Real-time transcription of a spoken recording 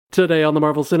Today on the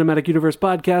Marvel Cinematic Universe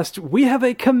podcast, we have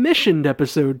a commissioned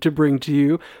episode to bring to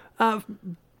you,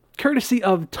 courtesy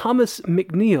of Thomas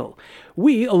McNeil.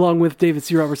 We, along with David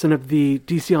C. Robertson of the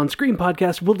DC On Screen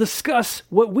podcast, will discuss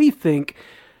what we think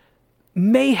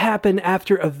may happen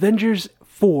after Avengers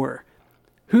 4.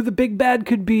 Who the big bad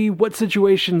could be, what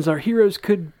situations our heroes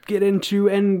could get into,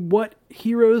 and what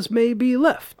heroes may be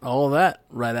left. All of that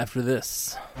right after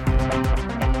this.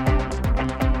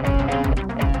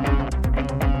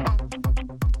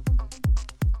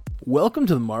 Welcome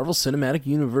to the Marvel Cinematic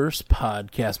Universe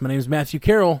podcast. My name is Matthew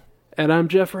Carroll. And I'm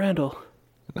Jeff Randall.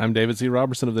 I'm David C.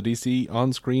 Robertson of the DC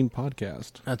On Screen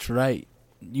podcast. That's right.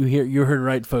 You heard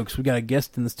right, folks. We got a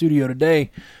guest in the studio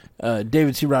today,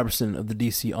 David C. Robertson of the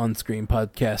DC On Screen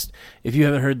podcast. If you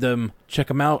haven't heard them, check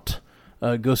them out.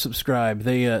 Go subscribe.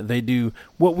 They do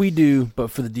what we do,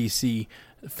 but for the DC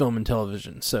film and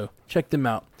television. So check them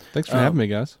out. Thanks for having me,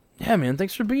 guys. Yeah, man,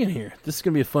 thanks for being here. This is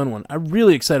going to be a fun one. I'm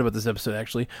really excited about this episode,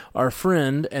 actually. Our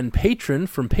friend and patron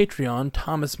from Patreon,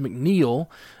 Thomas McNeil,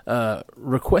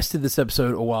 requested this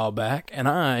episode a while back, and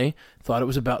I thought it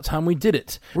was about time we did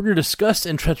it. We're going to discuss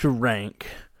and try to rank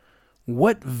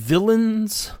what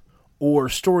villains or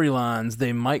storylines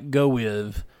they might go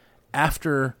with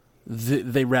after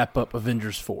they wrap up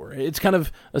Avengers 4. It's kind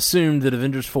of assumed that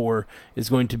Avengers 4 is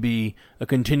going to be a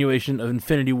continuation of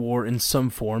Infinity War in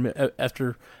some form.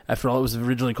 After all, it was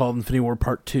originally called Infinity War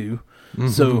Part 2. Mm-hmm.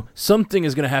 So something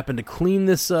is going to happen to clean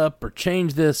this up or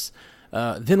change this.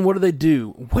 Then what do they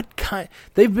do?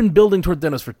 They've been building toward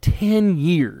Thanos for 10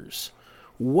 years.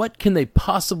 What can they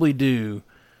possibly do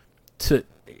to,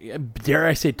 dare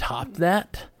I say, top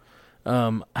that?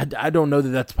 I don't know that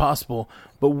that's possible,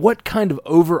 but what kind of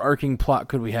overarching plot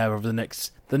could we have over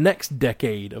the next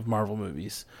decade of Marvel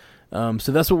movies? So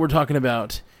that's what we're talking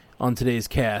about on today's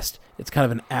cast. It's kind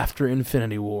of an after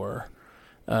Infinity War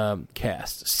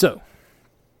cast. So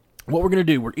what we're going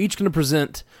to do, we're each going to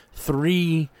present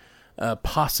three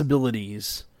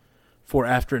possibilities for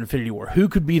after Infinity War. Who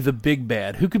could be the big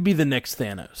bad? Who could be the next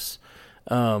Thanos?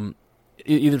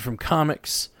 Either from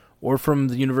comics or from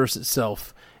the universe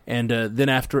itself. And then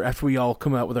after we all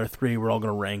come out with our three, we're all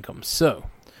going to rank them. So,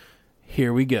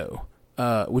 here we go.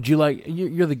 Would you like...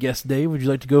 You're the guest, Dave. Would you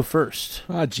like to go first?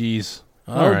 Ah, jeez.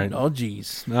 All right. Oh,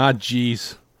 jeez. Ah,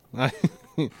 jeez.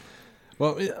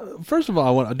 Well, first of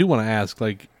all, I do want to ask,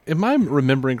 like, am I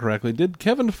remembering correctly, did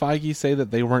Kevin Feige say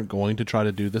that they weren't going to try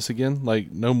to do this again?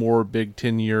 Like, no more big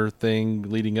 10-year thing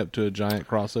leading up to a giant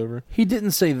crossover? He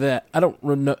didn't say that. I don't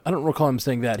recall him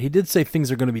saying that. He did say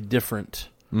things are going to be different.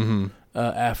 Mm-hmm.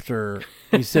 After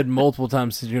he said multiple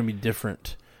times it's going to be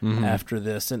different after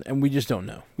this, and we just don't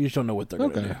know. We just don't know what they're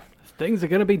going to do. Things are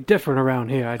going to be different around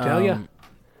here, I tell you.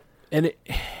 And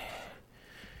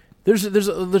there's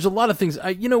a lot of things.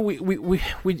 We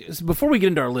before we get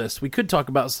into our list, we could talk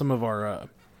about some of our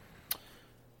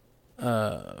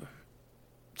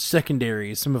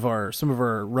secondaries, some of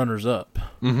our runners up.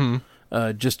 Mm-hmm.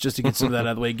 Just to get some of that out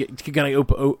of the way, to kind of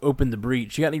open the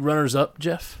breach. You got any runners up,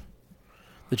 Jeff,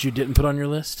 that you didn't put on your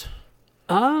list?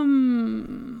 I've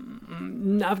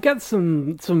got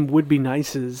some would-be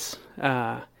nices.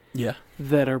 Yeah.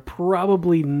 That are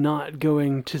probably not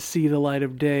going to see the light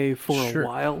of day for a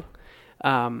while.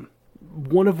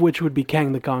 One of which would be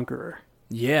Kang the Conqueror.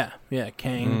 Yeah,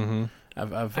 Kang.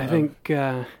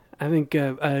 Mm-hmm. I think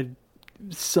a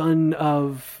son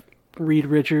of Reed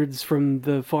Richards from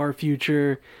the far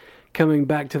future coming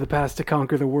back to the past to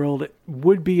conquer the world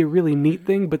would be a really neat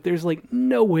thing, but there's like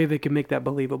no way they can make that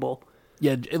believable.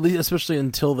 Yeah, at least especially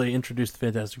until they introduce the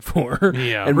Fantastic Four.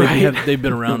 Yeah, and maybe they've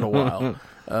been around a while.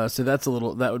 So that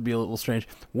would be a little strange.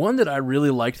 One that I really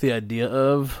liked the idea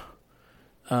of,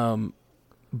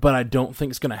 but I don't think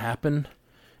it's going to happen,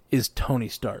 is Tony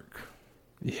Stark.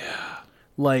 Yeah.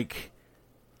 Like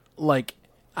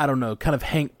I don't know, kind of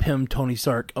Hank Pym Tony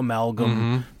Stark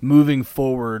amalgam moving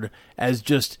forward as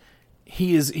just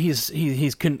he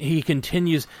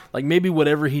continues, like maybe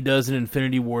whatever he does in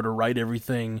Infinity War to right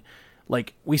everything.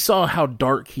 Like, we saw how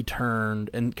dark he turned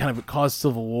and kind of caused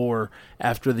civil war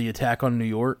after the attack on New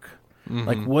York. Mm-hmm.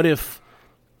 Like, what if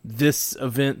the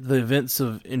events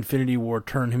of Infinity War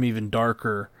turn him even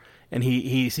darker, and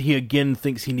he again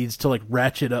thinks he needs to, like,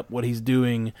 ratchet up what he's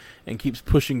doing and keeps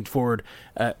pushing forward?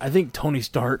 I think Tony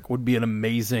Stark would be an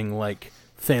amazing, like,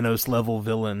 Thanos-level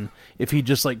villain if he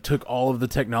just, like, took all of the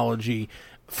technology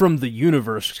from the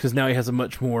universe, because now he has a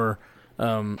much more...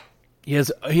 He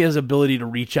has ability to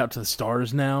reach out to the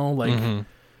stars now. Like,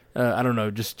 I don't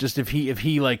know, just if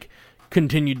he like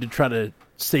continued to try to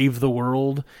save the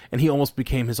world, and he almost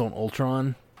became his own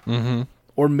Ultron,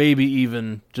 or maybe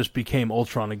even just became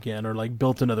Ultron again, or like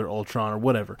built another Ultron or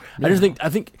whatever. Yeah. I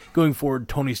think going forward,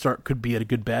 Tony Stark could be a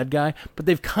good bad guy, but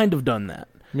they've kind of done that.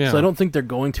 Yeah. So I don't think they're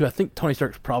going to. I think Tony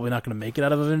Stark's probably not going to make it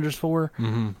out of Avengers 4,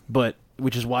 but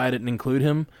which is why I didn't include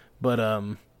him. But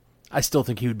I still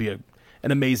think he would be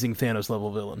an amazing Thanos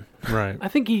level villain. Right. I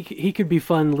think he could be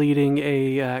fun leading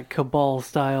a Cabal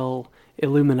style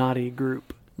Illuminati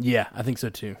group. Yeah, I think so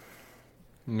too.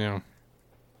 Yeah.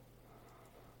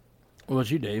 What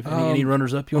about you, Dave? Any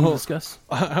runners up you want to discuss?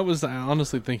 I was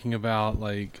honestly thinking about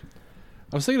I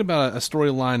was thinking about a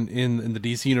storyline in the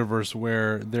DC universe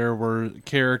where there were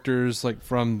characters like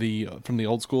from the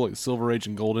old school, like Silver Age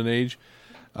and Golden Age.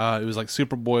 It was like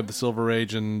Superboy of the Silver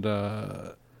Age and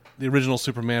the original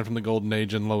Superman from the Golden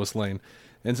Age and Lois Lane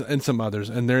and some others.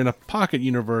 And they're in a pocket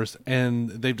universe,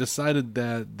 and they've decided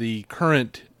that the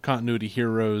current continuity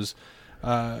heroes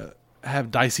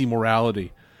have dicey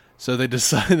morality. So they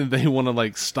decided they want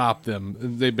to stop them.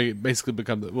 They basically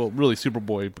become really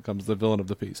Superboy becomes the villain of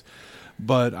the piece.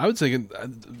 But I would say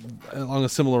along a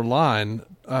similar line,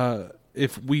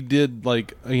 if we did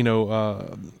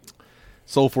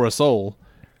Soul for a Soul,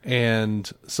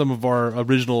 and some of our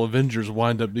original Avengers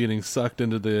wind up getting sucked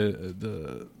into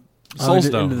the Soul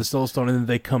Stone, into the Soul Stone, and then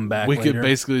they come back. We later. could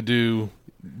basically do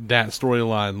that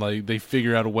storyline. Like they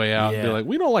figure out a way out and be like,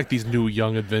 we don't like these new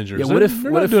young Avengers. Yeah,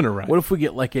 they're not doing it right. What if we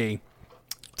get like a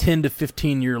 10 to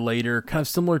 15 year later, kind of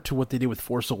similar to what they did with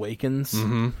Force Awakens?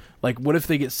 Mm-hmm. Like, what if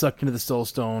they get sucked into the Soul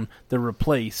Stone, they're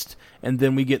replaced, and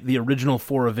then we get the original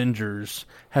 4 Avengers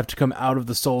have to come out of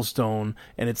the Soul Stone,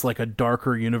 and it's like a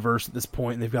darker universe at this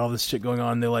point, and they've got all this shit going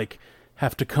on, and they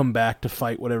have to come back to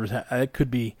fight whatever's that could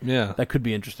be that could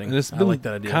be interesting. And it's I like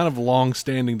that idea. Kind of long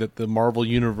standing that the Marvel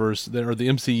universe or the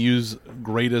MCU's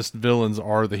greatest villains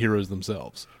are the heroes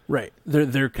themselves. Right.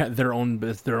 They're their own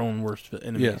worst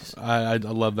enemies. Yes, I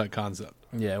love that concept.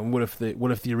 Yeah, and what if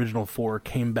the original 4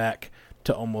 came back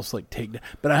to almost take down?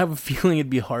 But I have a feeling it'd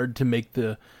be hard to make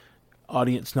the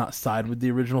audience not side with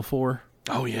the original 4.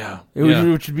 Oh yeah,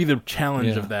 Which would be the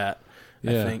challenge of that.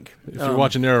 Yeah. I think If you're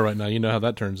watching Arrow right now, you know how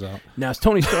that turns out. Now, it's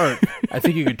Tony Stark. I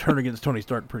think you could turn against Tony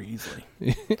Stark pretty easily.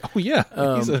 Oh yeah,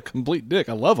 he's a complete dick.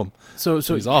 I love him. So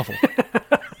he's awful.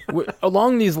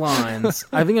 Along these lines,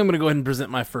 I think I'm going to go ahead and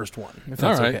present my first one. If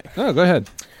that's all right. okay. Oh, go ahead.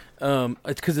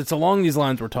 Because it's along these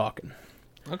lines we're talking.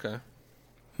 Okay.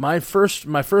 My first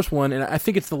one, and I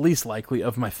think it's the least likely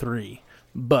of my 3,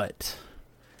 but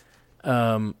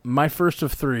my first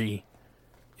of 3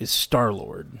 is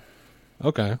Star-Lord.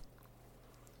 Okay.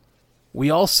 We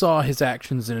all saw his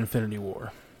actions in Infinity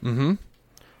War. Mm-hmm.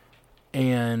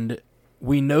 And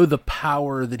we know the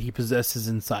power that he possesses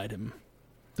inside him.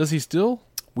 Does he still?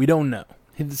 We don't know.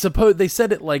 They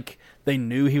said it like they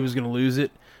knew he was going to lose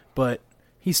it, but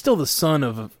he's still the son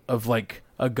of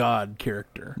a god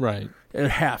character. Right.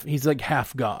 He's like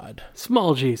half god.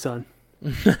 Small G, son.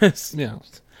 Yeah.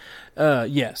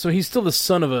 Yeah, so he's still the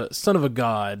son of a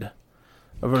god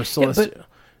of our celestial. But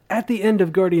at the end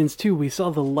of Guardians 2, we saw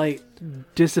the light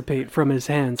dissipate from his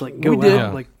hands, go We did.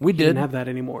 out. We he didn't did. have that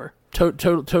anymore.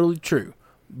 Totally true.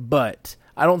 But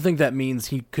I don't think that means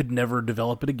he could never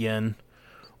develop it again,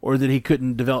 or that he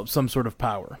couldn't develop some sort of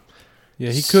power. Yeah,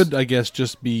 he could, I guess,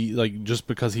 just be just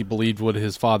because he believed what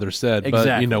his father said.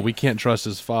 Exactly. But we can't trust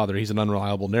his father. He's an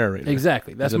unreliable narrator.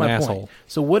 Exactly. That's He's my an point. asshole.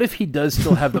 So what if he does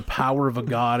still have the power of a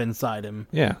god inside him?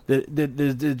 Yeah.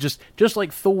 That just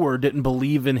like Thor didn't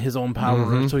believe in his own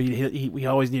power, so he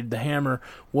always needed the hammer.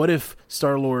 What if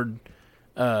Star-Lord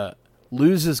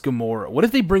loses Gamora? What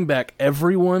if they bring back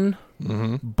everyone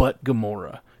but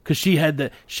Gamora? Because she's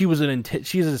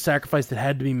a sacrifice that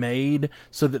had to be made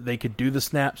so that they could do the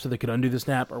snap, so they could undo the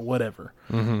snap, or whatever.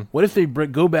 Mm-hmm. What if they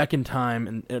go back in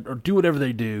time or do whatever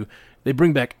they do? They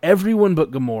bring back everyone but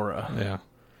Gamora. Yeah.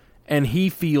 And he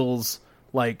feels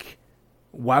like,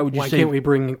 why can't we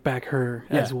bring back her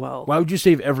as well? Why would you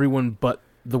save everyone but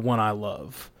the one I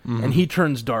love? Mm-hmm. And he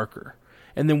turns darker.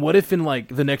 And then what if in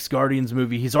the next Guardians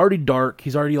movie, he's already dark,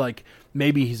 he's already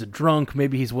maybe he's a drunk,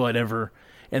 maybe he's whatever,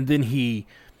 and then he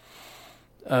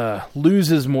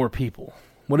loses more people?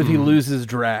 What if he loses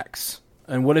Drax?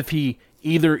 And what if he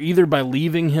either by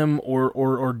leaving him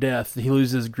or death, he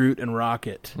loses Groot and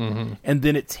Rocket? Mm-hmm. And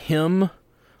then it's him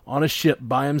on a ship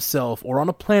by himself or on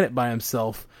a planet by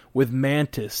himself with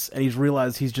Mantis, and he's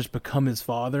realized he's just become his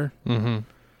father. Mm-hmm.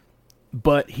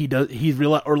 But he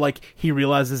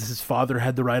realizes his father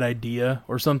had the right idea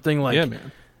or something. Yeah,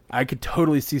 man. I could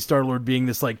totally see Star-Lord being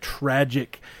this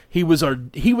tragic. He was our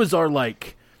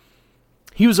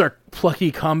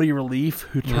plucky comedy relief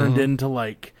who turned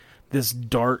into this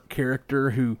dark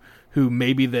character who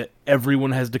maybe that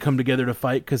everyone has to come together to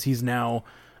fight because he's now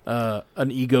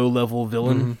an ego level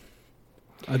villain.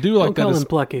 I do like Don't call that. him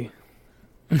plucky.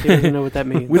 He doesn't know what that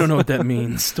means. We don't know what that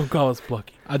means. Don't call us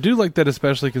plucky. I do like that,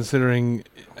 especially considering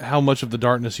how much of the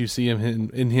darkness you see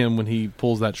in him when he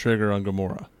pulls that trigger on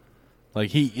Gamora.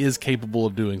 Like, he is capable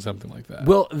of doing something like that.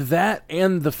 Well, that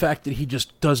and the fact that he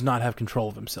just does not have control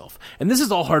of himself. And this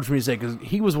is all hard for me to say because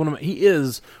he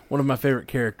is one of my favorite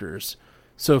characters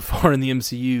so far in the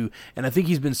MCU, and I think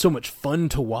he's been so much fun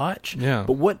to watch. Yeah.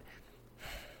 But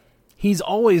he's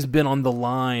always been on the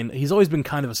line. He's always been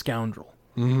kind of a scoundrel.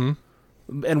 Mm-hmm.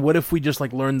 And what if we just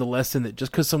learn the lesson that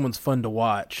just because someone's fun to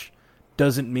watch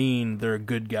doesn't mean they're a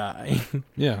good guy?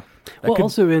 Yeah. Well, could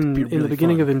also in be the really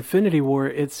beginning fun. of Infinity War,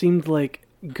 it seemed like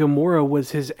Gamora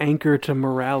was his anchor to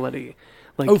morality.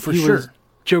 Like, Oh, for he sure. was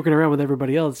joking around with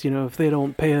everybody else. If they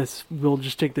don't pay us, we'll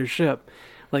just take their ship.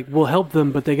 Like, we'll help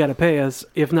them, but they got to pay us.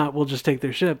 If not, we'll just take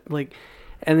their ship. Like,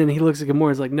 and then he looks at Gamora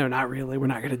and is like, no, not really. We're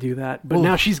not going to do that. But Well-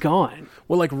 now she's gone.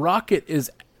 Well, Rocket is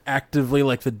actively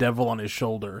like the devil on his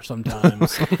shoulder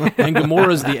sometimes, and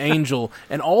Gamora's the angel,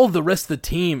 and all of the rest of the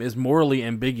team is morally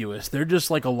ambiguous. They're just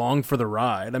along for the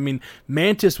ride. I mean,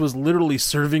 Mantis was literally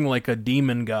serving like a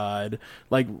demon god,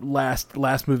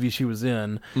 last movie she was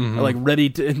in, ready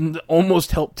to, and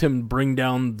almost helped him bring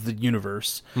down the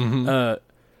universe.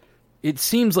 It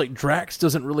seems like Drax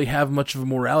doesn't really have much of a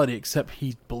morality except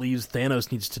he believes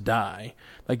Thanos needs to die.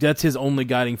 That's his only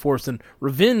guiding force. And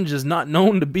revenge is not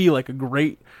known to be a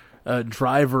great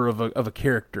driver of a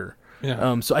character.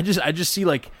 Yeah. So I just see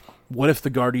what if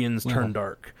the Guardians turn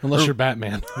dark? Unless Or you're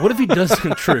Batman. what if he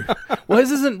doesn't? True. Well,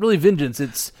 this isn't really vengeance.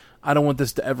 It's I don't want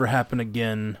this to ever happen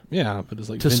again. Yeah, but it's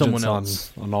To vengeance someone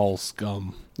else. on all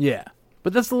scum. Yeah,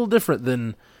 but that's a little different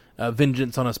than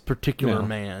vengeance on a particular Yeah.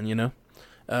 man.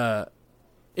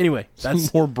 Anyway,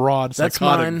 that's more broad, that's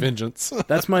psychotic mine. vengeance.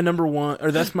 that's my number one,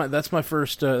 or that's my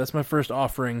first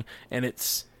offering, and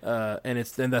that's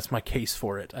my case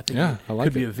for it. I think Yeah, it I like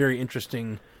could be it. a very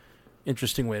interesting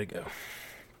way to go.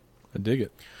 I dig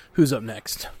it. Who's up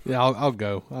next? Yeah, I'll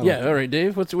go. All right,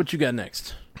 Dave. What you got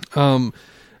next?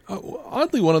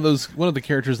 Oddly, one of the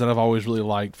characters that I've always really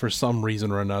liked for some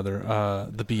reason or another,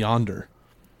 the Beyonder.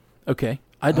 Okay,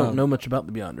 I don't know much about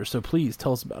the Beyonder, so please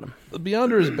tell us about him. The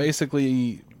Beyonder is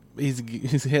basically he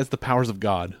has the powers of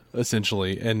God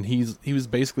essentially, and he was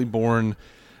basically born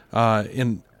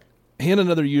in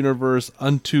another universe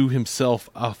unto himself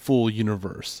a full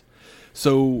universe.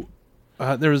 So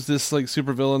there's this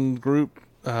supervillain group,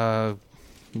 what are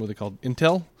they called,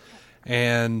 Intel,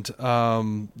 and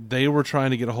they were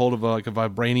trying to get a hold of a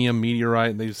vibranium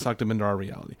meteorite, and they sucked him into our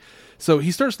reality. So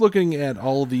he starts looking at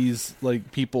all of these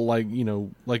people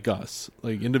like us,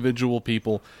 individual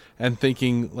people, and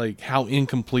thinking how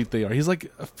incomplete they are. He's a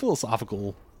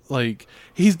philosophical,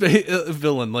 he's a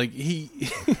villain.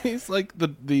 He's like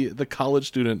the college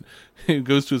student who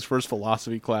goes to his first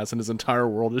philosophy class and his entire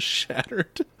world is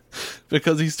shattered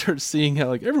because he starts seeing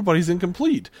how everybody's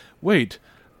incomplete. Wait,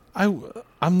 I'm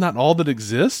not all that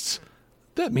exists.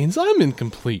 That means I'm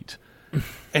incomplete.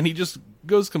 And he just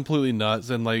goes completely nuts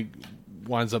and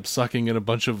winds up sucking in a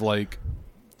bunch of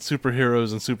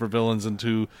superheroes and supervillains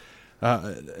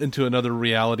into another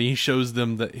reality. He shows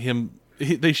them that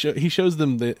he shows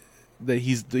them that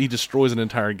he destroys an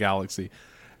entire galaxy.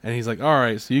 And he's like, all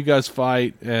right, so you guys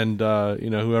fight, and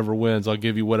whoever wins, I'll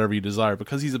give you whatever you desire,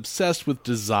 because he's obsessed with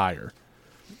desire.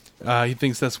 He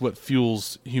thinks that's what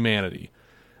fuels humanity.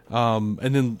 And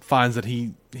then finds that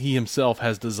he himself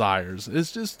has desires.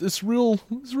 It's real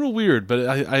weird, but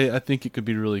I think it could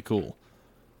be really cool.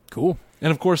 Cool.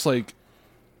 And of course,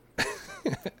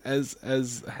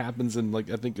 as happens in I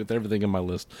think with everything in my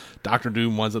list, Dr.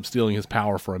 Doom winds up stealing his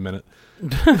power for a minute.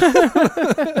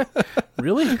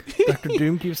 Really? Dr.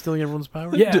 Doom keeps stealing everyone's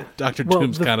power? Yeah. Dr. Well,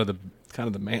 Doom's kind of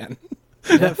the man.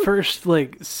 That first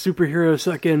superhero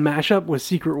suck-in mashup was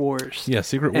Secret Wars. Yeah,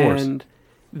 Secret Wars. And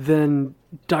then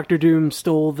Dr. Doom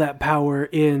stole that power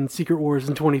in Secret Wars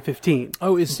in 2015.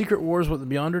 Oh, is Secret Wars what the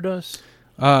Beyonder does?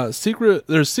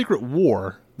 There's Secret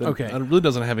War. That Okay. really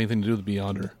doesn't have anything to do with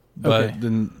Beyonder. But Okay.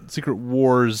 then Secret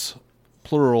Wars,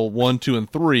 plural 1, 2, and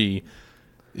 3,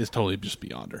 is totally just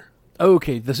Beyonder.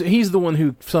 Okay, he's the one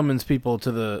who summons people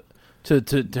to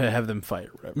have them fight.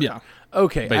 Or whatever. Yeah,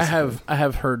 Okay, Basically. I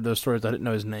have heard those stories. I didn't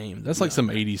know his name. that's some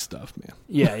 80s stuff, man.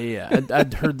 Yeah.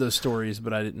 I'd heard those stories,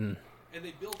 but I didn't.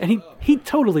 And he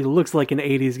totally looks like an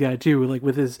 80s guy, too,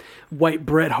 with his white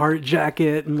Bret Hart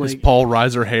jacket and His Paul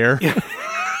Reiser hair.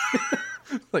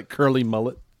 Curly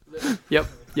mullet. Yep.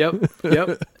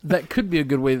 That could be a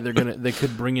good way that they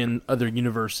could bring in other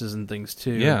universes and things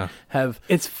too. Yeah. Have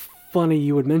It's funny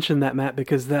you would mention that, Matt,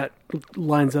 because that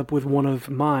lines up with one of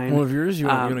mine. One of yours? You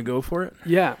want to go for it?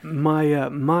 Yeah,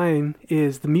 mine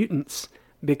is the mutants,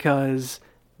 because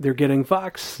they're getting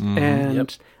Fox, and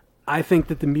Yep. I think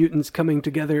that the mutants coming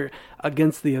together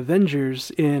against the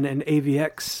Avengers in an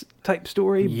AVX type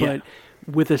story, Yeah. but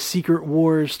with a Secret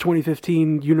Wars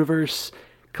 2015 universe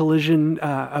collision,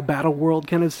 a battle world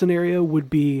kind of scenario, would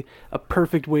be a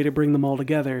perfect way to bring them all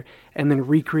together and then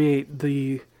recreate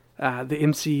the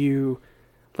MCU,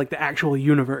 like the actual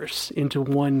universe, into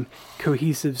one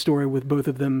cohesive story with both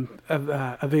of them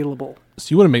available.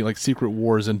 So you want to make like Secret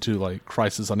Wars into like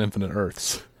Crisis on Infinite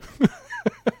Earths?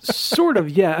 Sort of,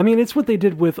 yeah. I mean, it's what they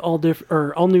did with all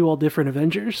new, all different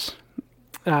Avengers.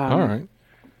 All right.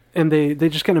 And they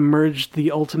just kind of merged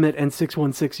the Ultimate and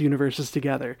 616 universes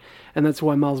together. And that's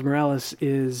why Miles Morales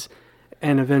is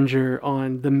an Avenger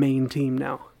on the main team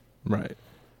now. Right.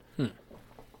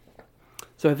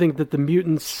 So I think that the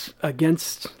mutants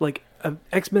against, like,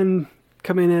 X-Men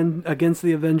coming in against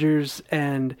the Avengers,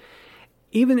 and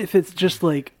even if it's just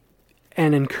like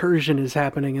an incursion is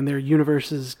happening and their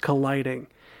universes colliding,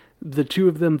 the two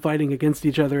of them fighting against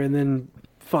each other and then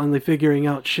finally figuring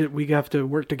out, shit, we have to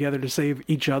work together to save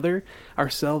each other,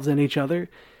 ourselves and each other.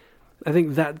 I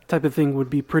think that type of thing would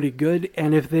be pretty good.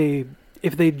 And if they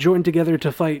join together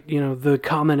to fight, the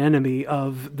common enemy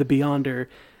of the Beyonder,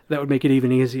 that would make it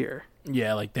even easier.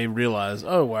 Yeah, like they realize,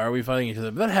 oh, why are we fighting each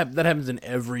other? That happens in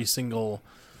every single,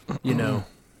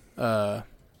 the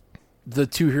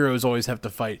two heroes always have to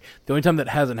fight. The only time that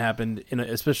hasn't happened,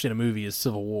 especially in a movie, is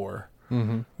Civil War,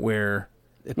 where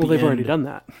They've already done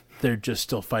that. They're just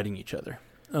still fighting each other.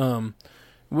 I'm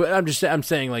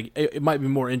saying, like, it might be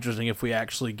more interesting if we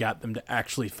actually got them to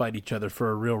actually fight each other for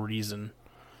a real reason.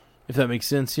 If that makes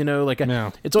sense,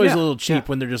 it's always a little cheap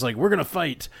when they're just like, we're going to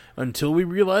fight until we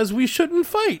realize we shouldn't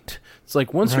fight. It's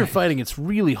like, once you're fighting, it's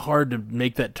really hard to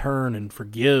make that turn and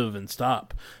forgive and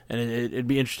stop. And it'd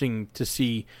be interesting to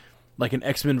see, like, an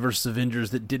X-Men versus Avengers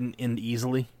that didn't end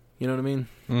easily. You know what I mean?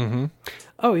 Mm-hmm.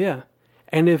 Oh, yeah.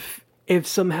 And if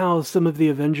somehow some of the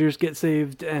Avengers get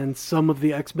saved and some of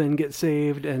the X-Men get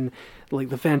saved and like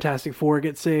the Fantastic Four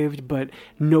get saved, but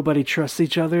nobody trusts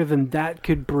each other, then that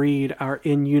could breed our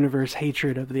in-universe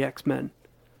hatred of the X-Men.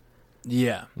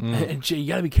 Yeah. And you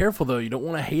got to be careful, though. You don't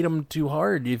want to hate them too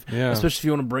hard, especially if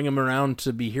you want to bring them around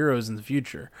to be heroes in the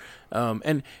future. So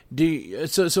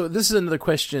this is another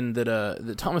question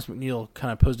that Thomas McNeil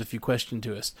kind of posed a few questions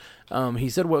to us. He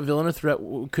said, what villain or threat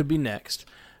could be next?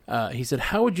 He said,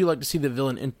 how would you like to see the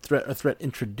villain threat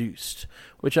introduced?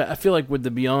 Which I feel like with the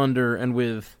Beyonder and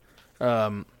with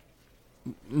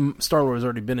Star-Lord has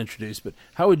already been introduced, but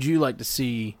how would you like to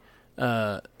see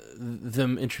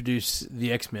them introduce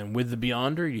the X-Men? With the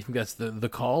Beyonder? Do you think that's the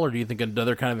call, or do you think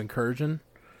another kind of incursion?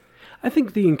 I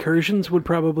think the incursions would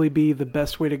probably be the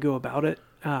best way to go about it,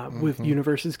 with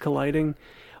universes colliding.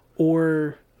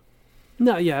 Or...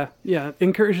 No, yeah.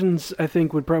 Incursions, I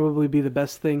think, would probably be the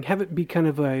best thing. Have it be kind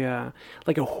of a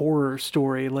horror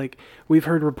story. Like, we've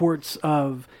heard reports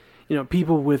of,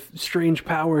 people with strange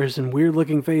powers and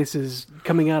weird-looking faces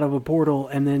coming out of a portal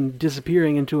and then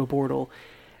disappearing into a portal,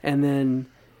 and then,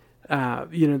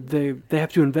 they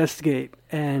have to investigate,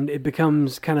 and it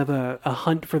becomes kind of a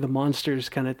hunt for the monsters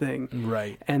kind of thing.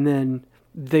 Right. And then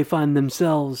they find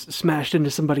themselves smashed into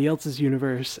somebody else's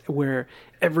universe where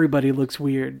everybody looks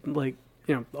weird, like,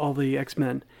 all the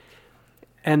X-Men.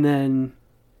 And then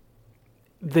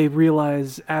they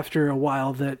realize after a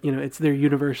while that, it's their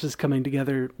universes coming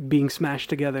together, being smashed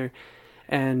together.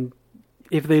 And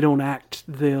if they don't act,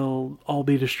 they'll all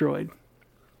be destroyed.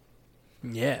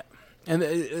 Yeah. And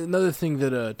another thing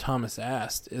that Thomas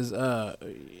asked is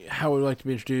how would you like to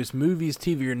be introduced, movies,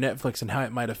 TV, or Netflix, and how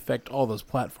it might affect all those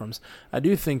platforms. I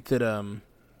do think that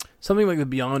something like the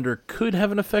Beyonder could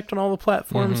have an effect on all the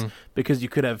platforms because you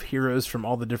could have heroes from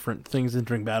all the different things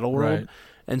entering Battle World. Right.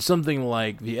 And something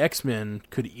like the X-Men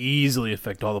could easily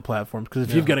affect all the platforms because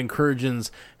if you've got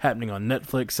incursions happening on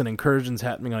Netflix and incursions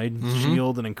happening on Agents of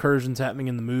S.H.I.E.L.D. and incursions happening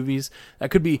in the movies, that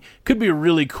could be a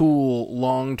really cool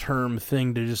long-term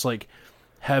thing to just like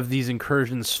have these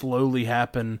incursions slowly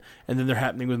happen, and then they're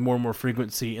happening with more and more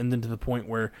frequency, and then to the point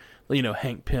where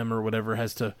Hank Pym or whatever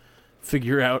has to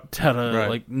figure out how to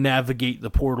like navigate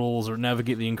the portals or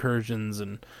navigate the incursions,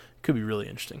 and it could be really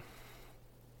interesting.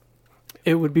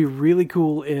 It would be really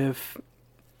cool if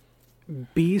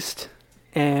Beast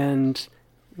and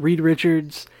Reed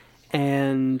Richards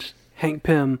and Hank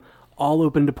Pym all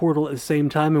opened a portal at the same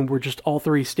time, and we're just all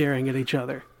three staring at each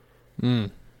other.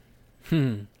 Just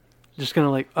kind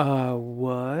of like,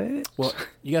 what? Well,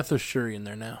 you got to throw Shuri in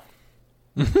there now.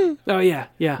 Oh yeah,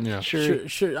 Yeah. Shuri.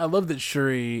 Shuri, I love that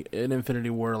Shuri in Infinity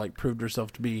War like proved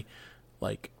herself to be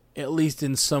like at least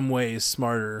in some ways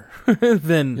smarter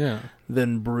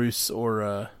than Bruce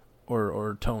or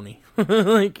Tony.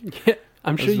 Like Yeah,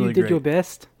 I'm sure was you really did your great.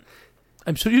 best.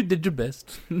 I'm sure you did your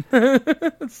best.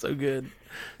 That's so good.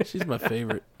 She's my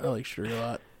favorite. I like Shuri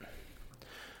a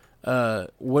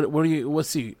lot. What do you? Let's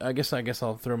see. I guess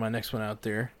I'll throw my next one out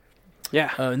there.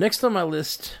 Yeah. Next on my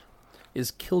list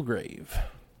is Kilgrave.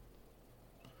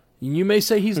 You may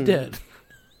say he's dead,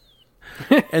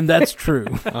 and that's true.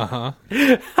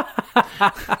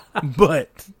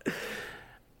 But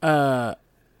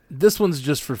this one's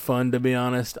just for fun, to be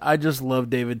honest. I just love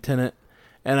David Tennant,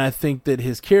 and I think that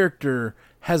his character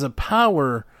has a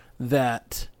power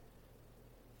that,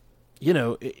 you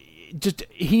know, just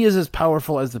he is as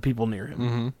powerful as the people near him.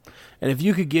 Mm-hmm. And if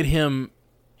you could get him,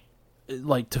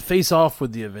 like, to face off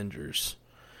with the Avengers,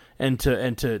 and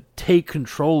to take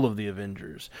control of the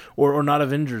Avengers, or not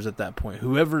Avengers at that point,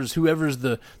 whoever's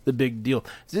the big deal.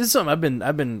 This is something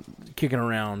I've been kicking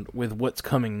around with. What's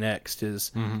coming next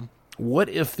is what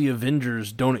if the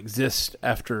Avengers don't exist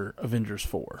after Avengers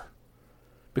 4?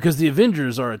 Because the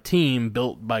Avengers are a team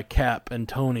built by Cap and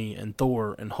Tony and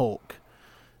Thor and Hulk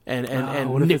and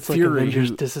what if Nick it's like Fury. Avengers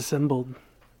disassembled?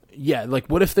 Yeah, like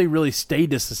what if they really stay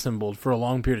disassembled for a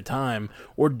long period of time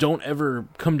or don't ever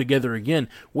come together again?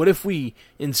 What if we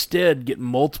instead get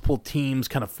multiple teams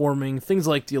kind of forming, things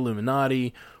like the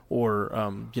Illuminati, or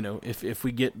if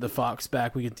we get the Fox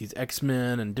back, we get these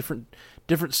X-Men and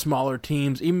different smaller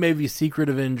teams, even maybe Secret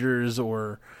Avengers,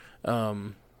 or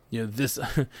this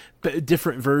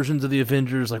different versions of the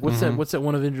Avengers. Like what's that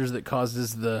one Avengers that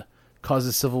causes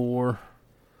Civil War?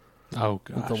 Oh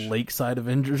gosh. The Lakeside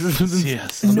Avengers or something?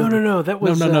 Yes. No. That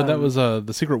was No. That was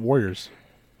the Secret Warriors.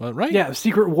 Right? Yeah,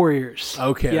 Secret Warriors.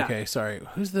 Okay, Yeah. okay, sorry.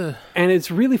 Who's the... And it's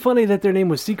really funny that their name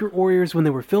was Secret Warriors when they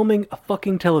were filming a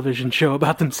fucking television show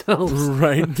about themselves.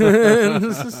 Right.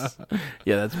 Yeah,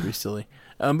 that's pretty silly.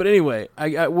 But anyway,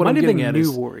 what I'm getting at New is...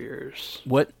 Warriors.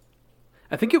 What?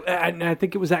 I think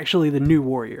it was actually the New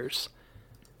Warriors.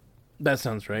 That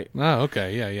sounds right. Oh,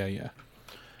 okay. Yeah.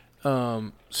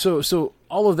 So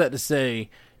all of that to say,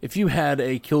 if you had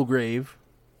a Kilgrave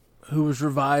who was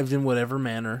revived in whatever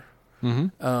manner,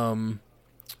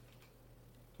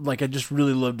 like I just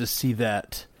really love to see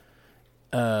that,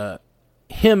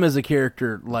 him as a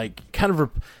character, like kind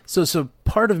of, so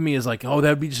part of me is like, oh,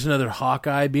 that'd be just another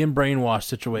Hawkeye being brainwashed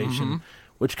situation,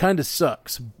 which kind of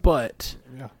sucks, but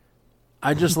Yeah.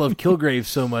 I just love Kilgrave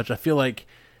so much. I feel like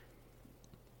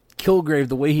Kilgrave,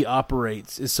 the way he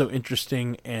operates is so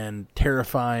interesting and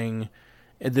terrifying,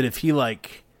 and that if he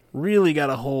like really got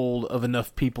a hold of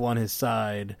enough people on his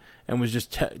side and was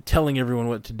just telling everyone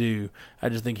what to do, I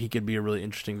just think he could be a really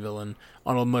interesting villain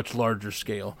on a much larger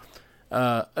scale.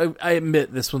 I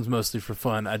admit this one's mostly for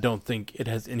fun. I don't think it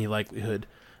has any likelihood,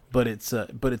 but it's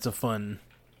fun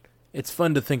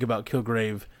to think about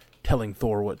Kilgrave telling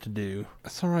Thor what to do.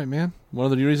 That's all right, man.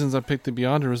 One of the reasons I picked the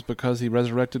Beyonder was because he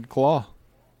resurrected Claw.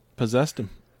 Possessed him.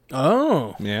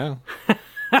 Oh, Yeah.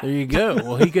 there you go.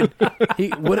 Well,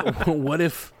 what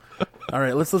if? All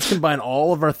right, let's combine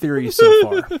all of our theories so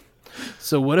far.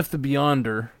 So, what if the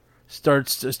Beyonder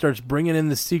starts bringing in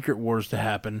the Secret Wars to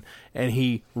happen, and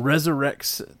he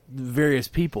resurrects various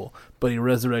people, but he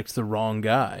resurrects the wrong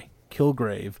guy,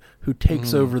 Kilgrave, who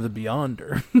takes over the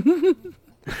Beyonder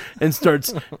and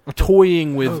starts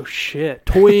toying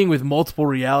with multiple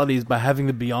realities by having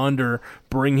the Beyonder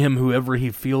bring him whoever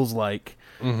he feels like.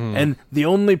 And the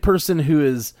only person who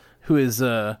is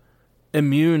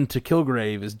immune to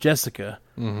Kilgrave is Jessica.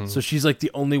 So she's like the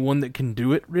only one that can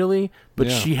do it, really. But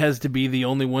she has to be the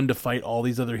only one to fight all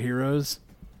these other heroes.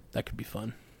 That could be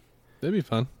fun. That'd be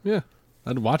fun. Yeah.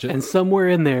 I'd watch it. And somewhere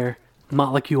in there,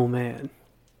 Molecule Man.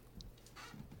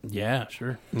 Yeah,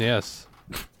 sure. Yes.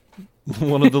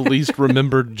 One of the least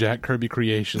remembered Jack Kirby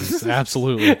creations.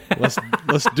 Absolutely.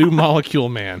 Let's do Molecule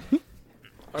Man.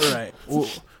 All right. Well,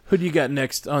 who do you got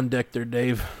next on deck there,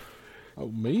 Dave? Oh,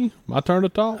 me? My turn to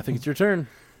talk? I think it's your turn.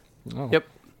 Oh. Yep.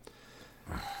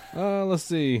 Let's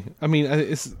see. I mean,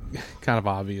 it's kind of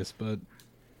obvious, but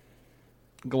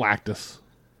Galactus.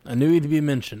 I knew he'd be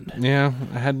mentioned. Yeah,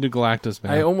 I had to do Galactus,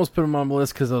 man. I almost put him on my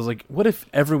list because I was like, what if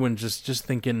everyone just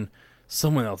thinking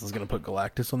someone else is going to put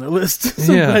Galactus on their list?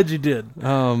 So Yeah. I'm glad you did.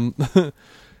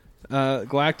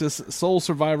 Galactus, sole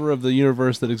survivor of the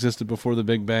universe that existed before the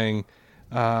Big Bang.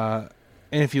 And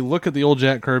if you look at the old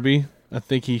Jack Kirby, I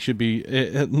think he should be...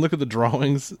 look at the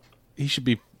drawings. He should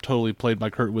be totally played by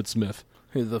Kurtwood Smith.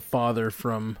 Who's the father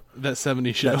from That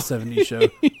 70s show. that 70s show.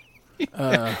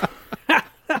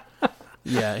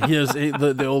 Yeah, he does.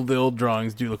 The old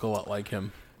drawings do look a lot like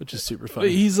him, which is super funny.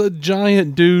 He's a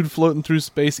giant dude floating through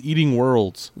space, eating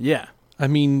worlds. Yeah. I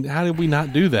mean, how did we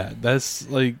not do that? That's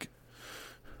like,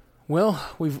 Well,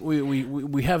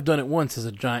 we have done it once as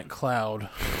a giant cloud.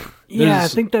 Yeah, I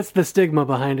There's- think that's the stigma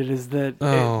behind it, is that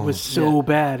it was so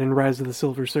bad in Rise of the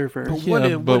Silver Surfer. But yeah, what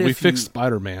if- but what we if fixed you-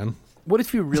 Spider-Man. What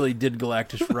if you really did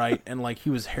Galactus right, and like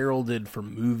he was heralded for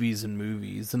movies and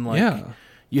movies, and like Yeah.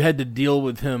 you had to deal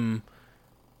with him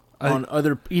on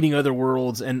eating other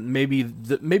worlds, and maybe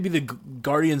the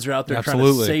Guardians are out there trying to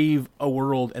Absolutely. save a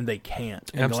world and they can't,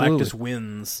 and Absolutely. Galactus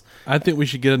wins. I think we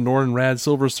should get a Norrin Rad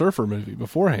Silver Surfer movie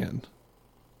beforehand.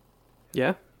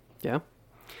 Yeah, yeah.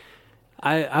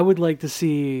 I would like to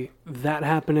see that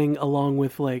happening along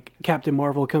with like Captain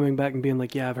Marvel coming back and being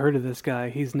like, yeah, I've heard of this guy.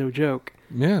 He's no joke.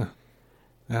 Yeah,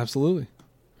 absolutely.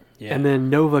 Yeah. And then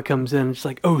Nova comes in and it's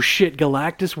like, oh shit,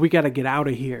 Galactus, we got to get out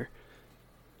of here.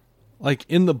 Like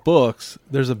in the books,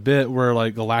 there's a bit where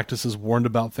like Galactus is warned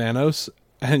about Thanos,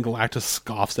 and Galactus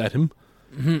scoffs at him.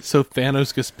 So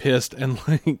Thanos gets pissed and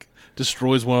like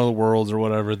destroys one of the worlds or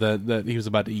whatever that he was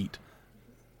about to eat,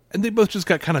 and they both just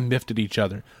got kind of miffed at each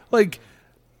other. Like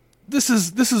this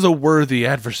is a worthy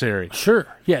adversary. Sure.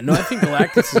 Yeah, no, I think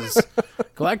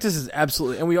Galactus is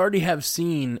absolutely, and we already have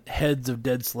seen heads of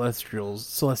dead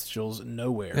celestials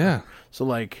nowhere. Yeah. So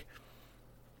like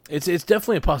it's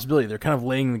definitely a possibility. They're kind of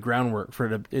laying the groundwork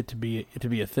for it to be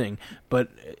a thing. But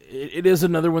it is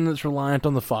another one that's reliant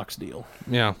on the Fox deal,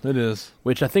 Yeah, it is.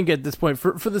 which I think at this point,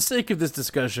 for the sake of this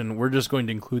discussion, we're just going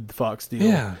to include the Fox deal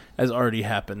Yeah. as already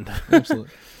happened. Absolutely.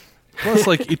 Plus,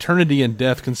 like eternity and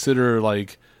death consider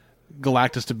like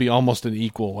Galactus to be almost an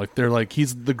equal. Like they're like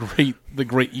he's the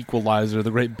great equalizer,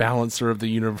 the great balancer of the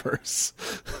universe.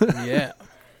 Yeah.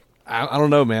 I don't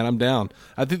know, man. I'm down.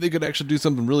 I think they could actually do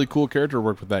something really cool character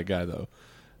work with that guy, though.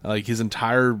 Like his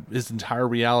entire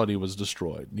reality was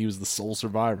destroyed. He was the sole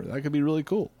survivor. That could be really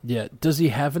cool. Yeah. Does he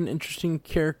have an interesting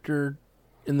character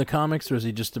in the comics, or is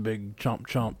he just a big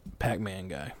chomp Pac-Man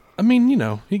guy? I mean, you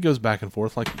know, he goes back and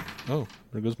forth. Like, oh,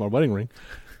 there goes my wedding ring,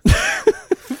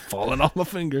 falling off my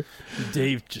finger.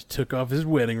 Dave just took off his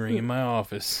wedding ring in my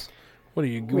office. What are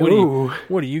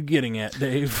you getting at,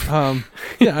 Dave?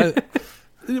 Yeah.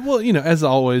 Well, you know, as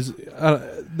always,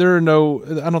 there are no.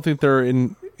 I don't think there are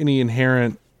any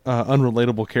inherent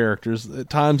unrelatable characters. At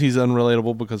times, he's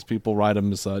unrelatable because people write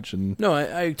him as such. And No,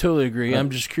 I totally agree. I'm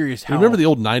just curious how. remember the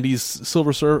old '90s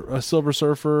Silver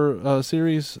Surfer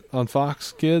series on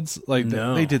Fox Kids? Like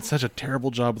No. they did such a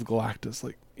terrible job with Galactus.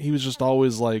 Like he was just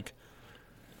always like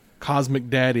cosmic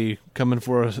daddy coming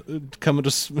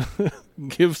to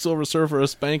give Silver Surfer a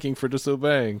spanking for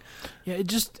disobeying. Yeah, it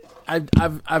just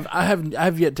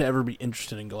I've yet to ever be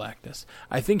interested in Galactus.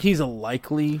 I think he's a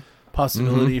likely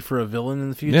possibility for a villain in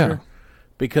the future. Yeah.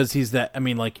 Because he's that. I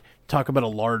mean, like talk about a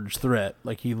large threat.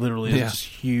 Like he literally is Yeah. this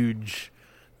huge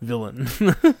villain.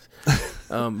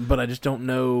 But I just don't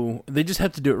know. They just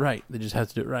have to do it right.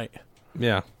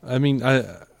 Yeah, I mean,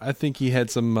 I think he had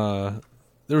some.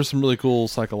 There was some really cool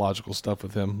psychological stuff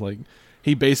with him. Like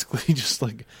he basically just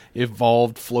like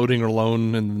evolved floating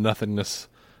alone in the nothingness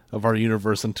of our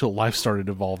universe until life started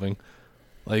evolving.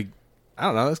 Like I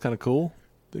don't know, that's kind of cool.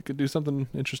 They could do something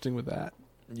interesting with that.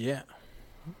 Yeah.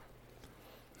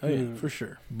 Oh yeah, for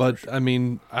sure. But I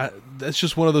mean, that's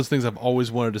just one of those things I've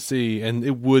always wanted to see, and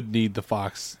it would need the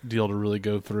Fox deal to really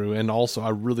go through. And also, I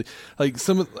really like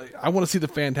I want to see the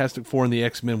Fantastic Four and the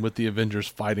X-Men with the Avengers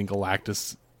fighting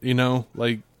Galactus. You know,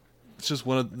 like it's just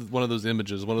one of those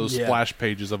images, one of those splash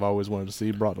pages I've always wanted to see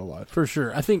brought to life. For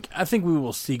sure. I think we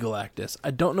will see Galactus.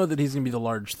 I don't know that he's going to be the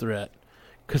large threat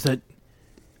because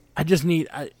I just need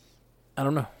I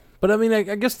don't know. But I mean, I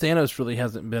guess Thanos really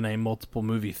hasn't been a multiple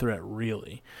movie threat,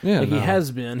 really. Yeah, like no. he has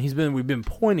been. We've been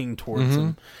pointing towards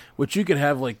him, which you could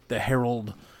have like the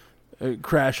Herald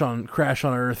Crash on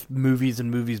Earth movies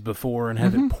and movies before, and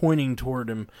have it pointing toward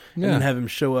him, and then have him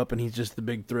show up, and he's just the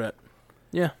big threat.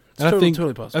 Yeah, it's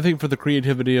totally possible. I think for the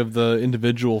creativity of the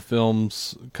individual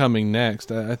films coming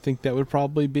next, I think that would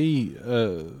probably be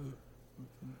a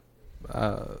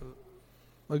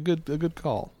good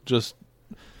call. Just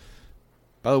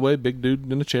by the way, big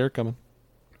dude in a chair coming.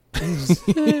 Is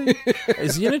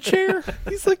he in a chair?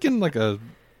 He's like in like a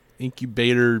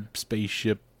incubator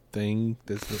spaceship thing.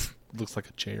 This looks like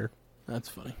a chair. That's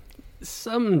funny.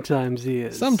 Sometimes he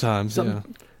is. Sometimes, yeah.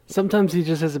 Sometimes he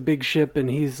just has a big ship and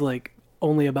he's like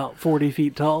only about 40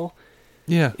 feet tall.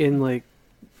 Yeah. In like,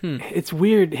 it's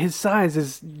weird. His size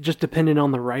is just dependent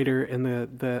on the writer and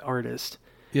the artist.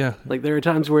 Yeah. Like there are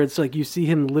times where it's like you see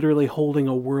him literally holding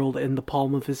a world in the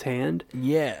palm of his hand,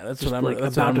 Yeah, that's just what I'm like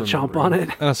that's about what to I'm chomp on remembering.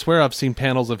 it. And I swear I've seen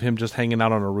panels of him just hanging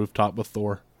out on a rooftop with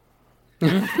Thor.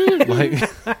 Like,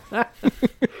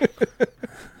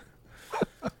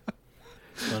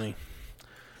 Funny.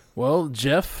 Well,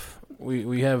 Jeff,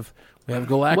 we have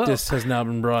Galactus has now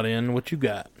been brought in. What you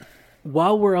got?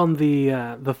 While we're on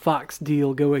the Fox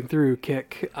deal going through,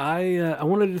 Kick, I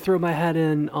wanted to throw my hat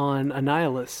in on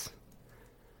Annihilus.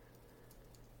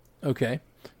 Okay,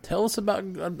 tell us about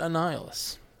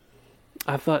Annihilus.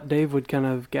 I thought Dave would kind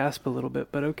of gasp a little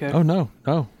bit, but okay. oh no,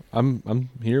 I'm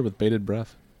here with bated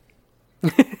breath.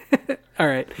 All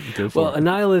right. Go for Well, it.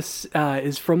 Annihilus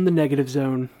is from the Negative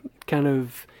Zone, kind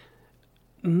of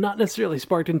not necessarily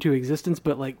sparked into existence,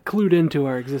 but like clued into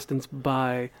our existence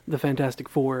by the Fantastic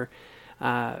Four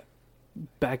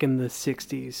back in the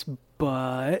 60s.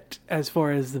 But as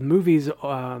far as the movies,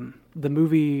 the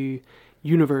movie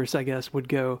universe, I guess, would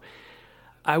go,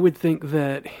 I would think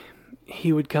that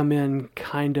he would come in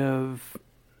kind of...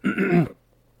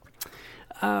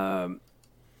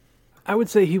 I would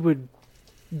say he would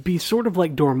be sort of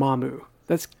like Dormammu.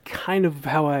 That's kind of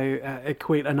how I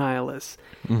equate Annihilus,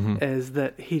 is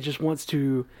that he just wants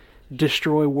to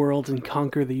destroy worlds and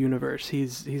conquer the universe.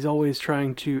 He's always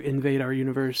trying to invade our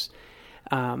universe,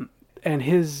 and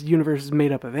his universe is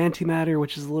made up of antimatter,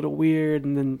 which is a little weird.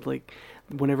 And then, like,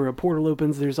 whenever a portal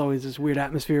opens, there's always this weird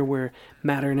atmosphere where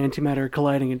matter and antimatter are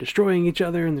colliding and destroying each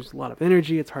other, and there's a lot of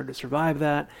energy. It's hard to survive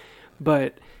that,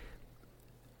 but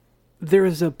there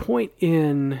is a point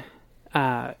in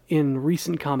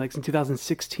recent comics, in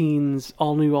 2016's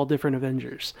All New, All Different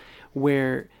Avengers,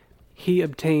 where he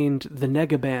obtained the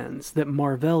Negabands that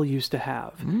Marvel used to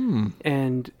have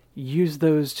and used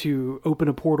those to open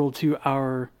a portal to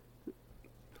our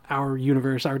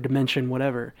universe, our dimension,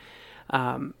 whatever,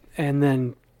 and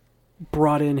then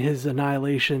brought in his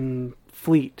Annihilation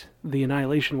fleet, the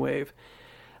Annihilation Wave,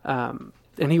 and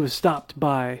he was stopped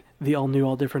by the All New,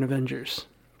 All Different Avengers,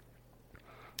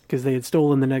 because they had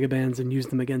stolen the Negabands and used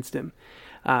them against him.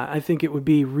 I think it would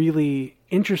be really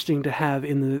interesting to have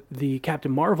in the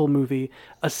Captain Marvel movie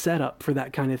a setup for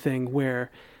that kind of thing,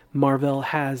 where Marvel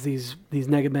has these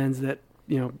Negabands that,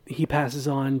 you know, he passes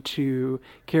on to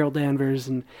Carol Danvers,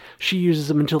 and she uses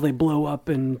them until they blow up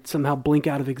and somehow blink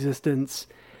out of existence,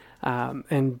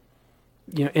 and,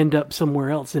 you know, end up somewhere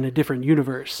else in a different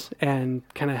universe, and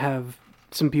kind of have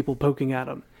some people poking at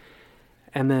them,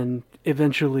 and then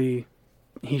eventually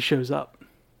he shows up.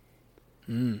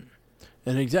 And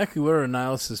exactly what are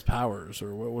Annihilus' powers,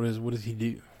 or what does he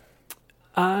do?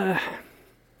 A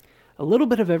little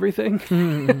bit of everything.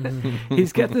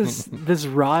 He's got this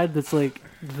rod that's like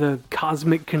the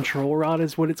cosmic control rod,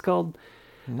 is what it's called.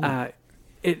 It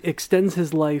extends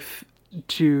his life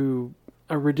to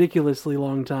a ridiculously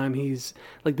long time. He's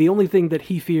like, the only thing that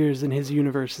he fears in his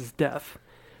universe is death.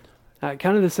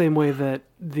 Kind of the same way that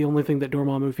the only thing that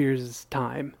Dormammu fears is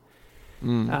time.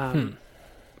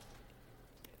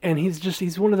 And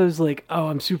he's one of those, like, oh,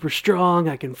 I'm super strong,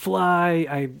 I can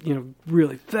fly,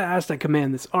 really fast, I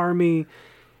command this army.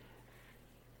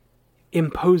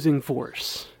 Imposing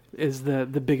force is the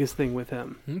biggest thing with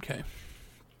him. Okay.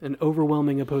 An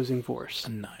overwhelming opposing force.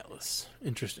 Annihilus.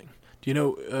 Interesting. Do you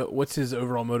know what's his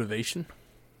overall motivation?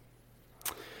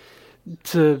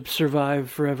 To survive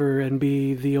forever and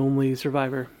be the only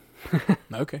survivor.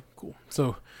 Okay, cool.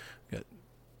 So, got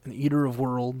an eater of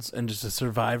worlds and just a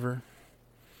survivor.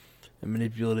 A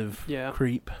manipulative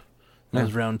creep. That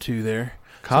was round 2 there.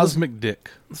 Cosmic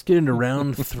Dick. Let's get into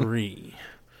round 3.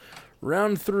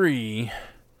 Round 3,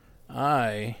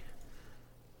 I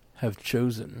have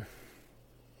chosen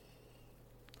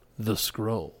the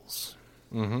Skrulls.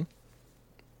 Mm-hmm.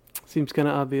 Seems kind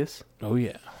of obvious. Oh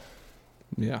yeah,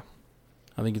 Yeah.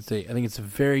 I think it's a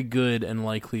very good and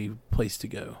likely place to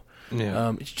go.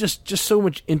 Yeah. It's just so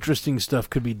much interesting stuff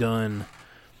could be done,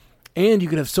 and you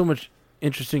could have so much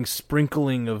interesting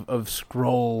sprinkling of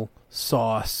Skrull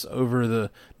sauce over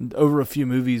a few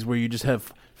movies where you just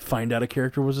find out a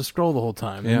character was a Skrull the whole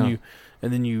time, and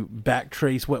then you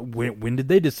backtrace when did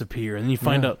they disappear, and then you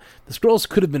find out the Skrulls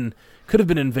could have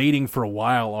been invading for a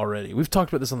while already. We've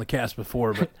talked about this on the cast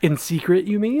before, but In secret,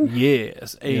 you mean?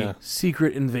 yes, a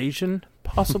secret invasion,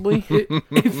 possibly.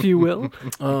 If you will.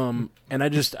 And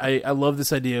I love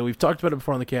this idea. We've talked about it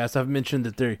before on the cast. I've mentioned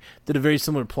that they did a very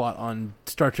similar plot on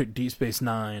Star Trek Deep Space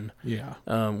Nine. Yeah.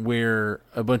 Where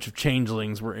a bunch of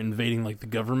changelings were invading like the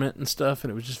government and stuff,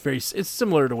 and it was just it's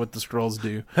similar to what the Skrulls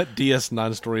do. That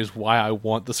DS9 story is why I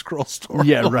want the Skrull story.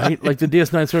 Yeah, right. Like the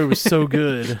DS9 story was so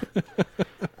good.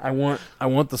 I want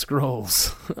the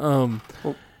Skrulls.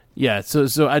 Yeah,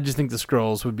 so I just think the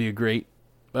Skrulls would be a great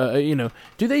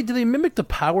do they mimic the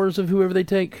powers of whoever they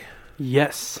take?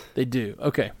 Yes. They do.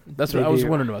 Okay, that's what They I was do.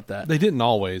 wondering about that. They didn't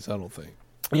always, I don't think.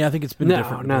 Yeah, I think it's been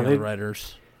different with the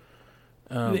writers.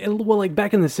 Well, like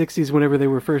back in the 60s, whenever they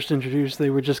were first introduced, they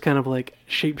were just kind of like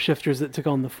shapeshifters that took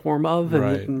on the form of and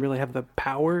Right. didn't really have the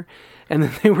power. And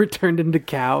then they were turned into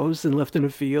cows and left in a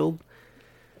field.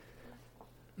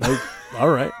 All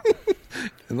right.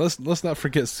 And let's not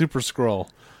forget Super Skrull.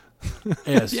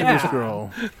 Yeah, Super Yeah.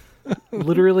 Skrull.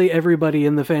 Literally everybody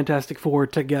in the Fantastic Four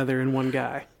together in one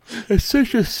guy. It's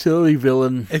such a silly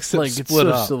villain. Except like it's split so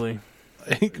up. silly.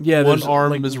 Yeah, one there's,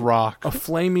 arm like, is rock. A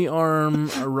flamey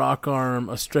arm, a rock arm,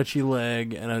 a stretchy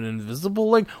leg, and an invisible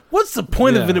leg. What's the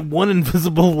point of Yeah. it? One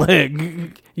invisible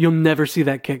leg. You'll never see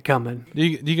that kid coming. Do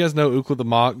you guys know Ookla the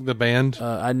Mach, the band?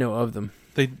 I know of them.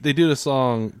 They did a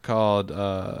song called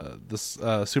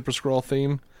Super Skrull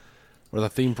theme, or the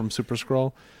theme from Super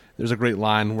Skrull. There's a great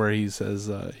line where he says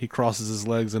he crosses his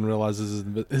legs and realizes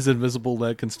his invisible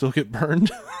leg can still get burned.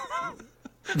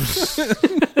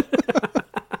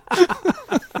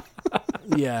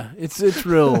 Yeah, it's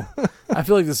real. I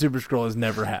feel like the Super Skrull is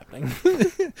never happening.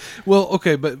 Well,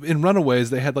 okay, but in Runaways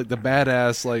they had like the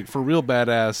badass, like for real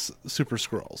badass Super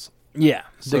Skrulls. Yeah,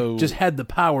 So- they just had the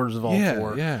powers of all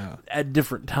four Yeah. at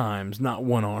different times, not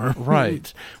one arm.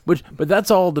 Right. but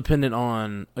that's all dependent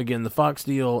on, again, the Fox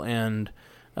deal and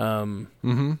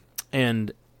Mm-hmm.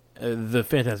 and the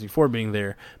Fantastic Four being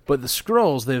there. But the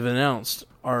Skrulls they've announced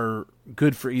are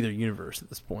good for either universe at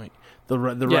this point. The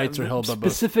rights are held by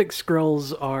both. Specific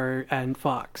Skrulls are and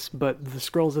Fox, but the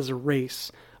Skrulls as a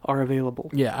race are available.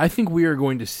 Yeah, I think we are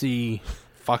going to see.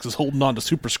 Fox is holding on to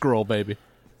Super Skrull, baby.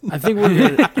 I think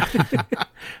we're.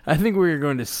 I think we're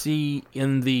going to see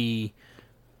in the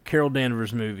Carol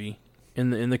Danvers movie,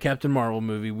 in the Captain Marvel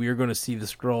movie, we are going to see the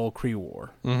Skrull Kree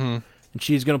War, Mm-hmm. and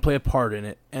she's going to play a part in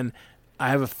it. And I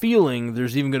have a feeling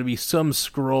there's even going to be some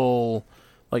Skrull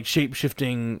like shape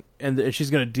shifting, and she's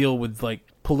going to deal with like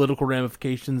political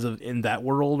ramifications of in that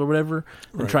world or whatever,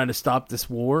 and Right. trying to stop this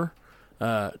war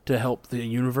to help the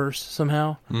universe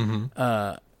somehow.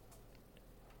 Mm-hmm.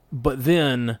 But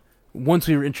then, once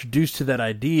we were introduced to that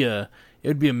idea, it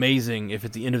would be amazing if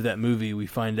at the end of that movie we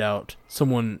find out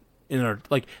someone in our,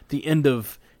 like, the end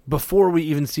of, before we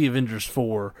even see Avengers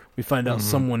 4, we find out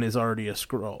someone is already a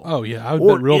Skrull. Oh yeah, I would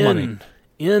Or bet real money.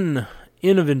 in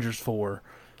Avengers 4,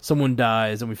 someone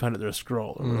dies and we find out they're a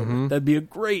Skrull. Or whatever. That'd be a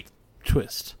great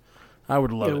twist. I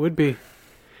would love It it. would be.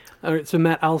 All right, so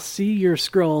Matt, I'll see your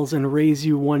Skrulls and raise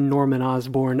you one Norman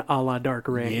Osborn a la Dark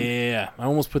Reign. Yeah, I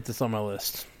almost put this on my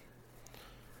list.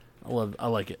 I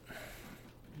like it.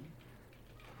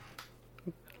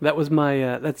 That was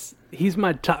my he's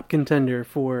my top contender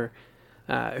for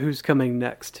who's coming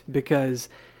next, because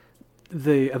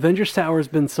the Avengers Tower's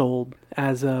been sold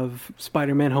as of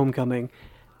Spider-Man Homecoming.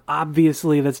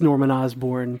 Obviously that's Norman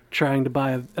Osborn trying to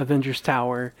buy Avengers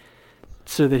Tower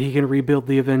so that he can rebuild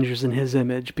the Avengers in his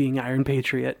image, being Iron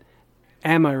Patriot.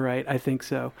 Am I right? I think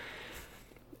so.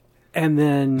 And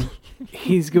then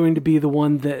he's going to be the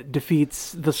one that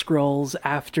defeats the Skrulls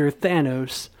after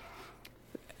Thanos,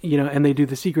 and they do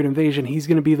the secret invasion. He's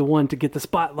going to be the one to get the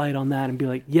spotlight on that and be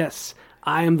like, yes,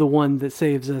 I am the one that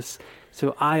saves us.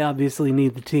 So I obviously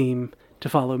need the team to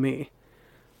follow me.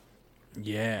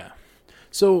 Yeah.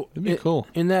 So That'd be cool.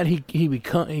 In that he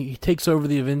takes over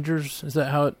the Avengers. Is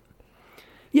that how it?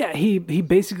 Yeah, he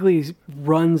basically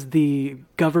runs the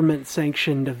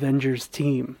government-sanctioned Avengers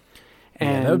team.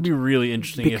 And That would be really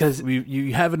interesting because- if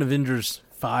you have an Avengers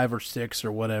 5 or 6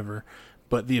 or whatever,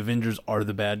 but the Avengers are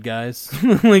the bad guys.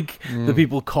 Like the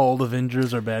people called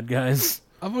Avengers are bad guys.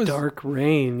 I've always Dark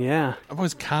Reign, yeah. I've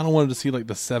always kind of wanted to see like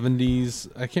the 70s.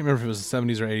 I can't remember if it was the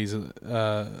 70s or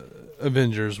 80s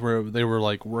Avengers, where they were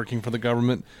like working for the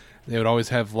government. They would always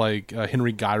have like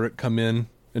Henry Gyrick come in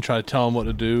and try to tell them what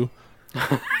to do.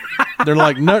 They're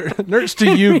like, nerds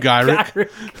to you, Gyrick.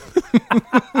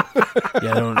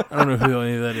 Yeah, I don't know who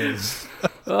any of that is.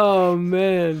 Oh,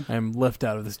 man. I am left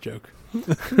out of this joke.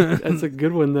 That's a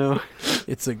good one, though.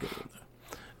 It's a good one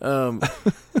though.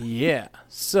 Yeah.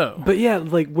 So But yeah,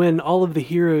 like when all of the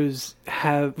heroes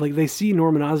have, like, they see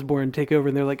Norman Osborn take over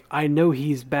and they're like, I know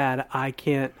he's bad. I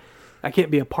can't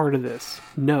be a part of this.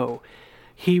 No.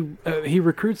 He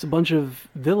recruits a bunch of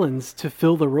villains to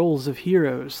fill the roles of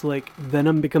heroes. Like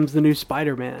Venom becomes the new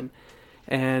Spider-Man,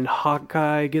 and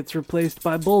Hawkeye gets replaced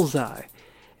by Bullseye,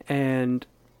 and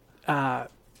God,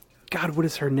 what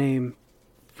is her name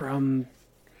from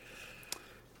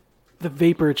the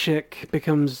Vapor chick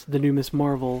becomes the new Miss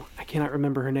Marvel. I cannot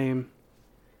remember her name.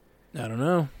 I don't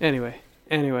know. Anyway,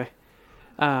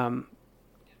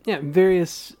 Yeah,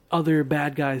 various other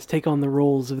bad guys take on the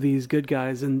roles of these good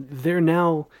guys, and they're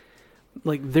now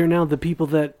the people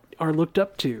that are looked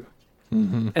up to.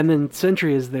 Mm-hmm. And then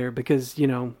Sentry is there because,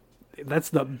 that's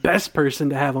the best person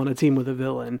to have on a team with a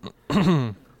villain.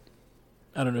 I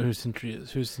don't know who Sentry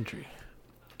is. Who's Sentry?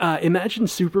 Imagine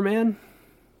Superman,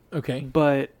 Okay.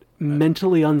 but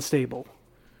mentally unstable.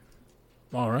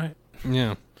 All right.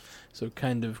 Yeah. So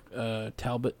kind of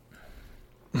Talbot.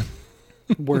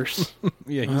 Worse.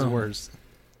 Yeah, he's worse.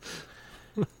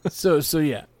 So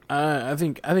yeah. I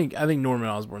think Norman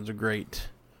Osborn's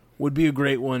would be a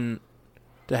great one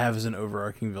to have as an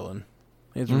overarching villain.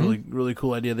 It's a really, really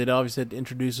cool idea. They'd obviously have to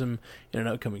introduce him in an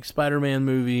upcoming Spider-Man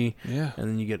movie. Yeah. And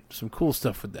then you get some cool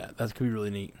stuff with that. That could be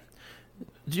really neat.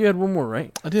 You had one more,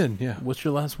 right? I did, yeah. What's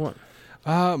your last one?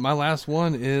 My last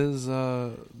one is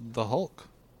the Hulk.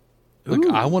 Like,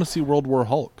 I want to see World War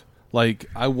Hulk. Like,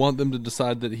 I want them to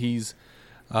decide that he's,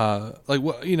 like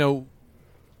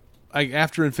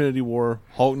after Infinity War,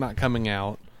 Hulk not coming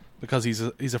out because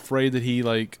he's afraid that he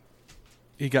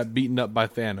got beaten up by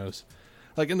Thanos.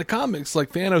 Like in the comics,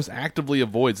 like Thanos actively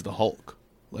avoids the Hulk.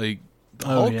 Like the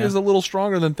Hulk is a little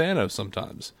stronger than Thanos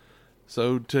sometimes.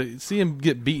 So to see him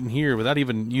get beaten here without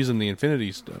even using the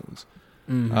Infinity Stones,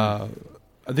 I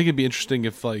think it'd be interesting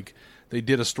if like they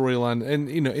did a storyline, and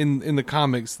in the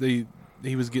comics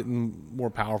he was getting more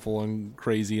powerful and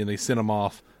crazy, and they sent him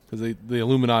off because the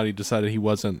Illuminati decided he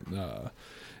wasn't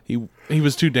he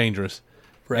was too dangerous.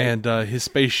 Right. And his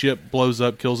spaceship blows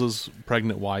up, kills his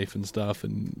pregnant wife and stuff,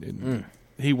 and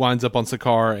he winds up on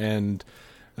Sakaar, and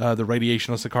the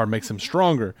radiation on Sakaar makes him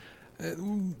stronger.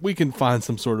 We can find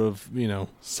some sort of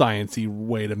science-y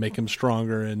way to make him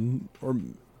stronger, or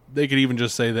they could even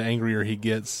just say the angrier he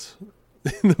gets,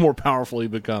 the more powerful he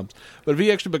becomes. But if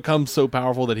he actually becomes so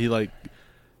powerful that he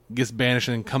gets banished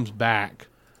and comes back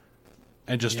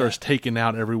and just starts taking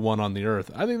out everyone on the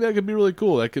Earth, I think that could be really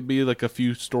cool. That could be like that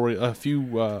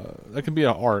could be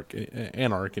an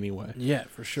arc anyway. Yeah,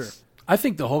 for sure. I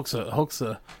think the Hulk's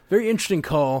a very interesting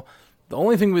call. The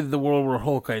only thing with the World War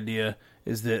Hulk idea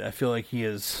is that I feel like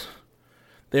they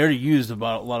already used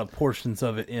about a lot of portions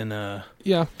of it in the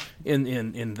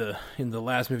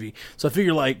last movie. So I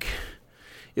figure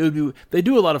it would be, they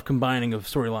do a lot of combining of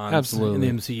storylines in the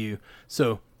MCU.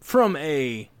 So from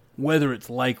a whether it's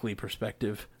likely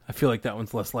perspective, I feel like that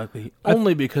one's less likely,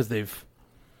 only because they've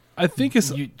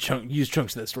used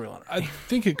chunks of that storyline. I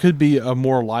think it could be a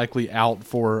more likely out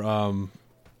for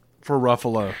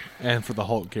Ruffalo and for the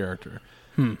Hulk character.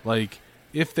 Like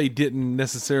if they didn't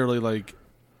necessarily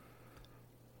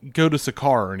go to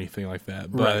Sakaar or anything like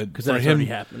that, but because that's already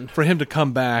happened. For him to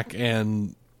come back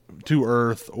and to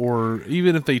Earth, or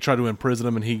even if they try to imprison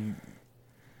him and he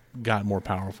got more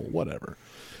powerful, whatever.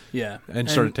 Yeah, and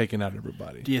started taking out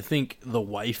everybody. Do you think the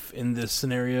wife in this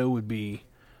scenario would be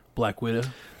Black Widow?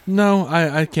 No,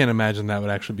 I can't imagine that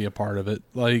would actually be a part of it.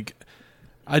 Like,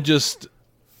 I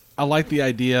like the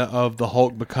idea of the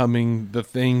Hulk becoming the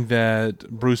thing that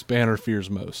Bruce Banner fears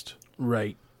most.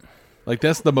 Right. Like,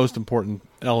 that's the most important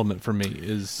element for me. I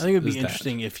think it would be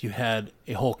interesting if you had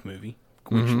a Hulk movie,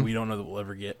 which we don't know that we'll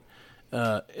ever get.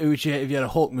 If you had a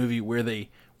Hulk movie where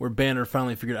Banner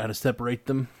finally figured out how to separate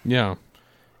them. Yeah.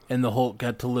 And the Hulk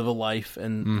got to live a life,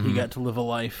 and he got to live a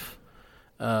life.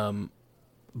 But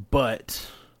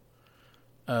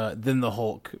then the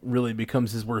Hulk really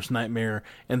becomes his worst nightmare,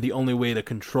 and the only way to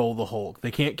control the Hulk,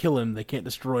 they can't kill him, they can't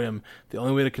destroy him. The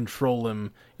only way to control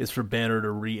him is for Banner to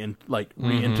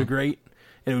reintegrate,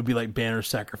 and it would be like Banner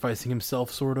sacrificing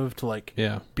himself, sort of,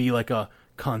 to be like a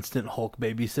constant Hulk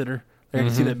babysitter. I can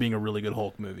see that being a really good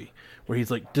Hulk movie, where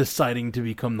he's deciding to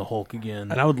become the Hulk again.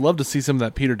 And I would love to see some of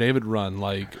that Peter David run,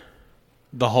 like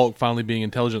the Hulk finally being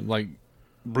intelligent, like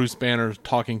Bruce Banner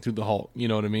talking through the Hulk. You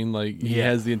know what I mean? Like he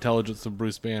has the intelligence of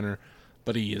Bruce Banner,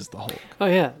 but he is the Hulk. Oh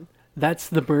yeah, that's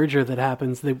the merger that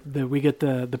happens. That we get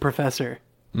the Professor.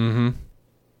 Mm-hmm.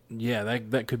 Yeah,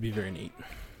 that could be very neat.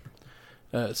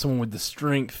 Someone with the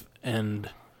strength and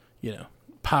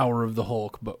power of the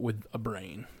Hulk, but with a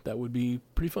brain. That would be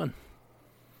pretty fun.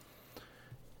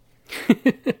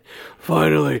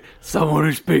 Finally, someone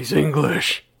who speaks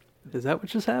English. Is that what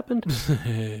just happened?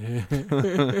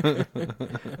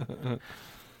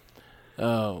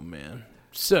 Oh, man.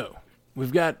 So,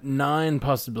 we've got 9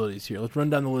 possibilities here. Let's run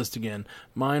down the list again.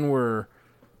 Mine were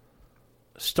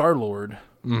Star-Lord,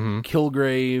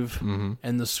 Kilgrave,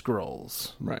 and the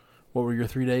Skrulls. Right. What were your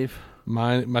 3, Dave?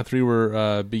 My 3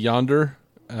 were Beyonder,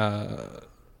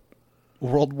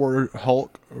 World War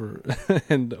Hulk,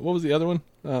 and what was the other one?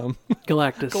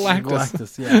 Galactus.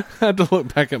 Galactus, yeah. I had to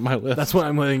look back at my list. That's why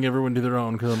I'm letting everyone do their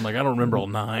own, because I'm like, I don't remember all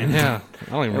 9. Yeah, I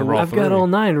don't even remember all I've 3. got all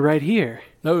 9 right here.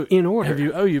 No, in order. Have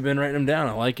you? Oh, you've been writing them down.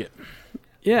 I like it.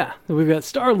 Yeah, we've got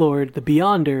Star-Lord, the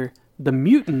Beyonder, the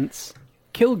Mutants,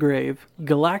 Kilgrave,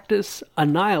 Galactus,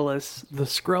 Annihilus, the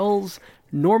Skrulls,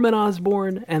 Norman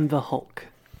Osborn, and the Hulk.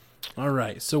 All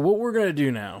right, so what we're going to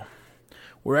do now,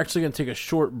 we're actually going to take a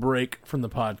short break from the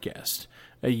podcast.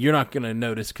 You're not going to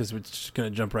notice because we're just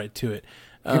going to jump right to it.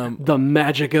 The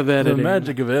magic of editing. The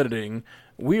magic of editing.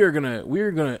 We are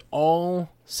gonna all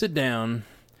sit down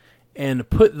and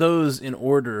put those in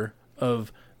order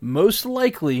of most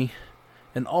likely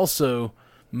and also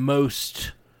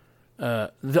most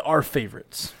our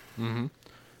favorites. Mm-hmm.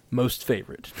 Most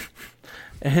favorite.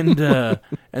 And then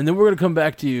we're going to come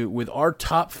back to you with our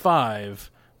top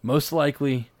 5 most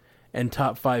likely and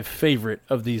top 5 favorite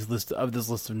of this list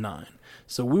of 9.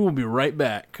 So we will be right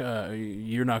back.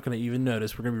 You're not going to even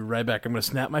notice. We're going to be right back. I'm going to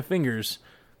snap my fingers.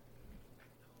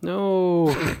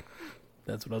 No.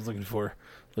 That's what I was looking for.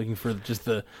 Looking for just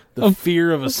the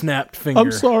fear of a snapped finger.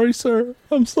 I'm sorry, sir.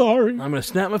 I'm sorry. I'm going to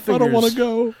snap my fingers. I don't want to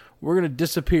go. We're going to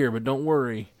disappear, but don't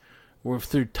worry. We're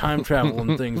through time travel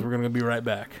and things. We're going to be right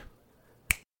back.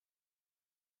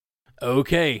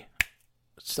 Okay.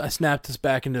 I snapped us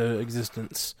back into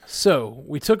existence. So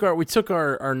we took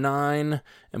our 9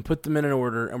 and put them in an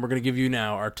order, and we're going to give you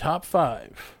now our top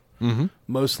 5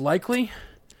 most likely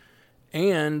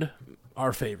and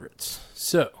our favorites.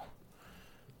 So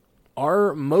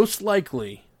our most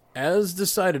likely, as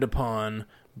decided upon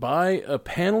by a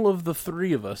panel of the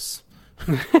 3 of us.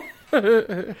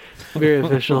 Very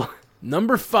official.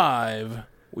 Number 5,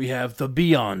 we have the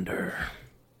Beyonder.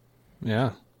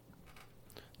 Yeah.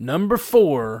 Number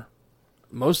 4,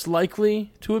 most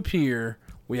likely to appear,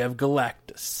 we have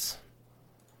Galactus.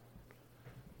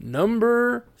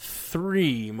 Number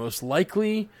 3, most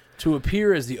likely to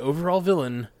appear as the overall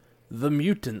villain, the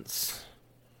Mutants.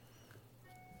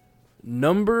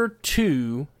 Number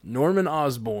 2, Norman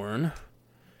Osborn.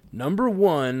 Number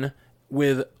 1,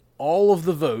 with all of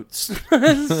the votes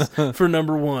for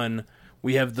number 1,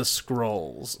 we have the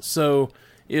Skrulls. So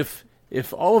if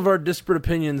all of our disparate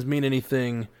opinions mean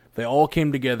anything, they all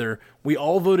came together. We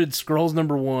all voted Skrulls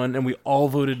number 1, and we all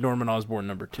voted Norman Osborn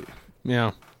number 2.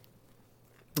 Yeah.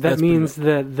 That means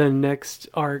that the next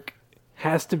arc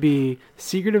has to be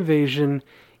Secret Invasion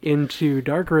into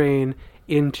Dark Reign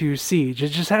into Siege. It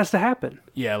just has to happen.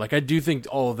 Yeah, like I do think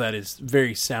all of that is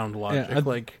very sound logic. Yeah,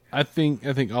 I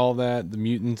think all that, the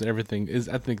mutants, everything is.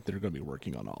 I think they're going to be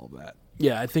working on all of that.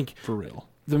 Yeah, I think for real.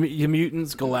 The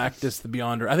Mutants, Galactus, the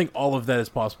Beyonder. I think all of that is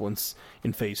possible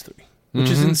in Phase 3, which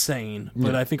is insane.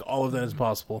 But I think all of that is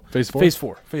possible. Phase 4.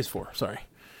 Phase 4. Sorry.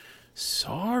 That's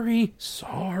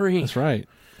right.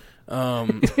 All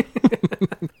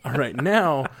right,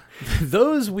 now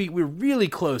those we're really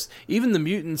close. Even the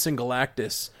Mutants and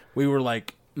Galactus, we were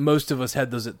like, most of us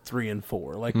had those at 3 and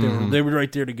 4. Like they were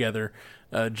right there together,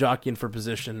 jockeying for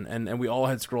position, and we all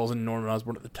had Skrulls and Norman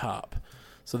Osborn at the top.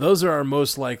 So those are our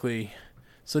most likely.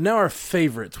 So now our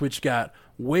favorites, which got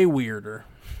way weirder.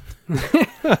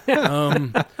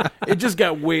 It just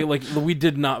got way, like, we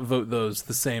did not vote those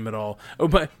the same at all. Oh,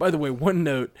 by the way, one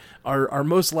note, our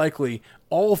most likely,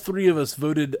 all 3 of us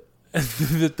voted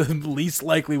that the least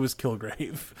likely was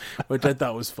Kilgrave, which I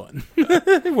thought was fun.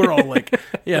 We're all like,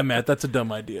 yeah, Matt, that's a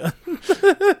dumb idea.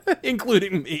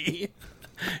 Including me.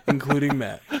 Including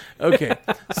Matt. Okay,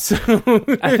 so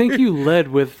I think you led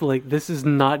with, like, this is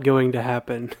not going to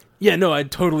happen. Yeah, no, I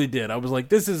totally did. I was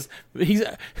like,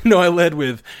 I led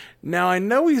with, now I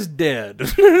know he's dead.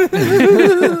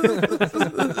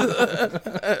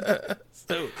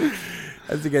 So,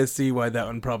 I think I see why that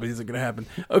one probably isn't going to happen.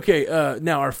 Okay,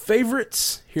 now our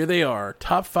favorites, here they are.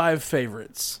 Top 5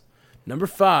 favorites. Number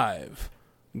 5,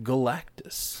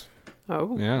 Galactus.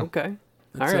 Oh, yeah. Okay.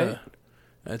 That's, all right.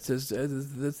 That's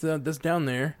down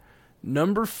there.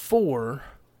 Number 4,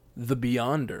 the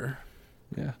Beyonder.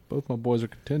 Yeah, both my boys are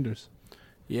contenders.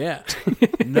 Yeah.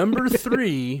 Number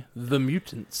 3, the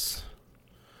Mutants.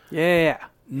 Yeah.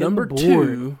 Number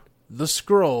 2, the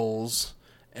Skrulls.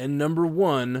 And number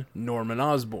 1, Norman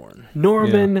Osborn.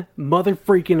 Norman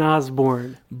motherfreaking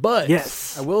Osborn. But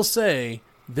yes, I will say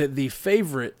that the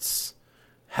favorites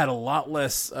had a lot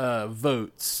less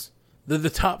votes. The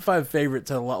top 5 favorites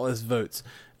had a lot less votes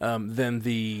than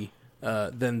the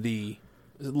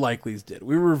likelies did.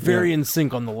 We were very in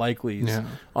sync on the likelies. Yeah.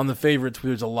 On the favorites,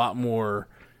 there was a lot more.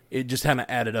 It just kind of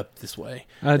added up this way.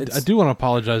 I do want to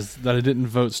apologize that I didn't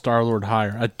vote Star-Lord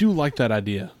higher. I do like that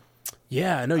idea.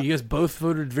 Yeah, I know you guys both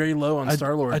voted very low on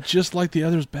Star-Lord. I just like the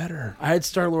others better. I had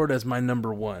Star-Lord as my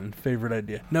number one favorite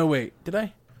idea. No, wait, did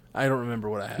I? I don't remember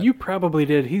what I had. You probably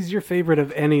did. He's your favorite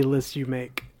of any list you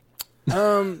make.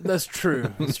 That's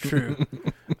true. That's true.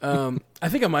 I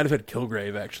think I might have had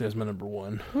Kilgrave actually as my number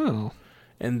one. Oh.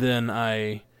 And then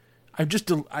I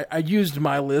used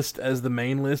my list as the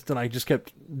main list, and I just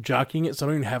kept jockeying it, so I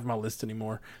don't even have my list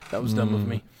anymore. That was dumb of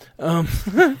me.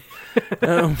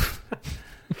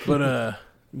 But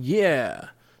yeah.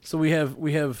 So I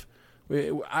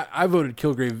voted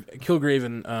Kilgrave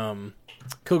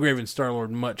and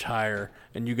Star-Lord much higher,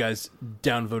 and you guys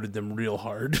downvoted them real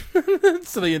hard.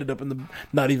 So they ended up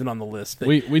not even on the list.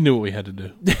 We knew what we had to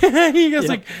do. You guys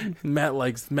like Matt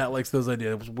likes those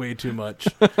ideas. It was way too much.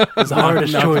 The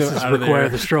hardest choices require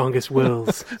the strongest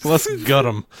wills. Let's gut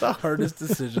them. The hardest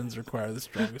decisions require the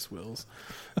strongest wills.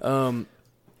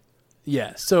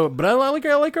 Yeah. So, but I like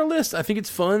our list. I think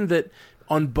it's fun that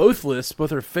on both lists,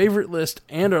 both our favorite list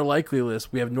and our likely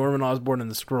list, we have Norman Osborn and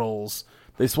the Skrulls.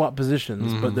 They swap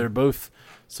positions, but they're both.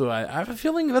 So I have a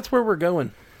feeling that's where we're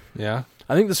going. Yeah.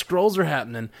 I think the Skrulls are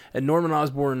happening, and Norman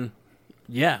Osborn.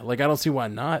 Yeah, like I don't see why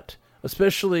not.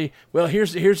 Especially, well,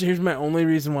 here's my only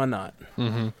reason why not.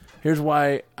 Mm-hmm. Here's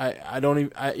why I don't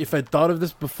even. If I'd thought of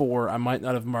this before, I might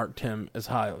not have marked him as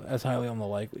highly on the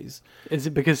likelies. Is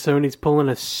it because Sony's pulling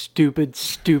a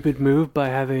stupid move by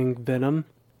having Venom?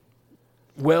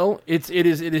 Well, it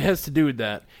has to do with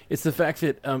that. It's the fact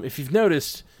that if you've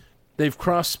noticed, they've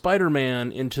crossed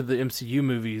Spider-Man into the MCU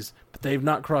movies, but they've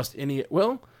not crossed any.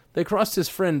 Well, they crossed his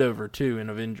friend over too in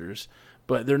Avengers,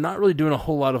 but they're not really doing a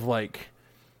whole lot of like.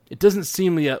 It doesn't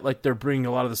seem yet like they're bringing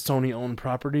a lot of the Sony-owned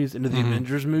properties into the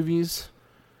Avengers movies,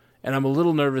 and I'm a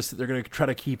little nervous that they're going to try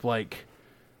to keep like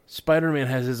Spider-Man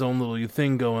has his own little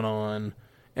thing going on,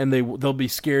 and they'll be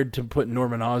scared to put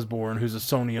Norman Osborn, who's a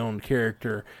Sony-owned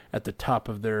character, at the top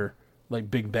of their like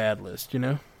big bad list. You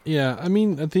know? Yeah, I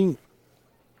mean, I think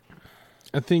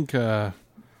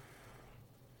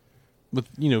with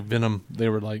Venom, they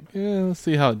were like, let's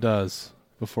see how it does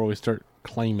before we start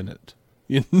claiming it.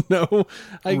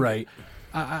 Right.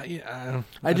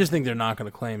 I just think they're not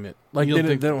going to claim it. Like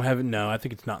they don't have it. No, I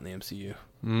think it's not in the MCU.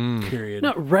 Period.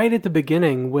 No, right at the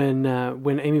beginning when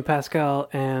Amy Pascal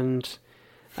and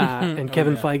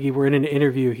Kevin Feige were in an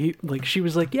interview, she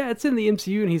was like, "Yeah, it's in the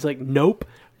MCU," and he's like, "Nope,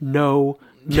 no."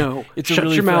 It's Shut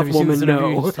your mouth, woman.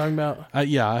 No. He's talking about.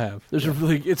 Yeah, I have. It's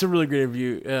a really great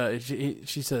interview.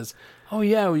 She says, "Oh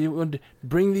yeah, we want to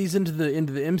bring these into the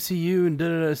MCU,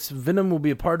 and Venom will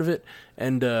be a part of it."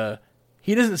 And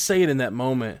he doesn't say it in that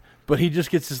moment, but he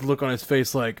just gets this look on his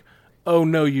face like, "Oh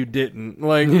no, you didn't.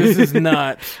 Like this is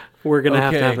not." We're gonna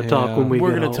have to have a talk when we're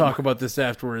get gonna home. talk about this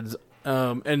afterwards.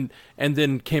 And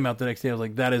then came out the next day. I was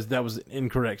like, that was an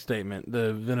incorrect statement.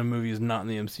 The Venom movie is not in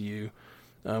the MCU.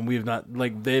 We have not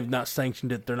they've not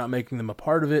sanctioned it. They're not making them a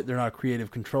part of it. They're not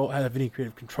have any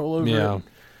creative control over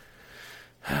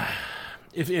it.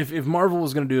 If Marvel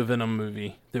was going to do a Venom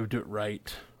movie, they would do it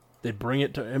right. They'd bring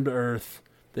it to Earth.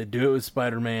 They'd do it with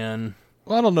Spider-Man.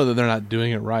 Well, I don't know that they're not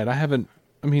doing it right. I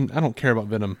don't care about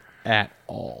Venom at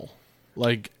all.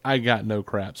 Like, I got no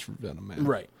craps for Venom, man.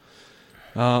 Right.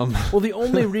 Well, the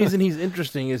only reason he's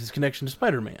interesting is his connection to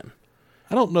Spider-Man.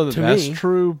 I don't know that that's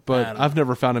true, but I've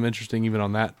never found him interesting even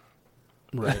on that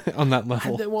on that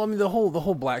level. Well, I mean, the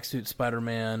whole black suit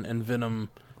Spider-Man and Venom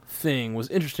thing was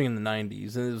interesting in the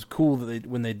 90s, and it was cool that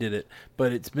when they did it.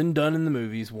 But it's been done in the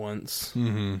movies once.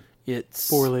 Mm-hmm. It's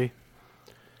poorly.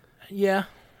 Yeah,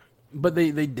 but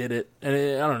they did it, and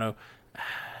I don't know.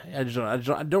 I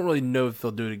don't really know if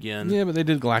they'll do it again. Yeah, but they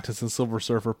did Galactus and Silver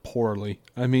Surfer poorly.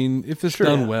 I mean, if it's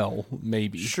done well,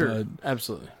 maybe. Sure,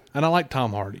 absolutely. And I like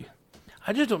Tom Hardy.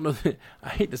 I just don't know. I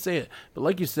hate to say it, but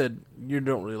like you said, you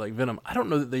don't really like Venom. I don't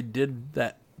know that they did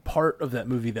that part of that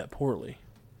movie that poorly.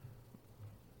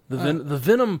 The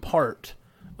Venom part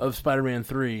of Spider-Man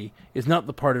 3 is not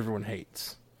the part everyone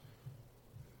hates.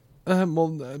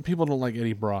 People don't like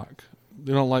Eddie Brock.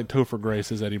 They don't like Topher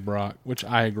Grace as Eddie Brock, which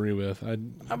I agree with.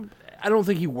 I don't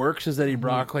think he works as Eddie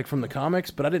Brock like from the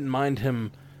comics, but I didn't mind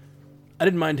him. I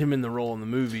didn't mind him in the role in the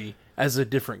movie as a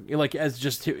different, like as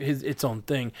just its own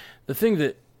thing. The thing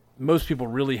that most people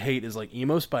really hate is like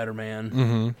emo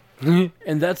Spider-Man,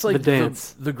 and that's like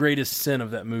the greatest sin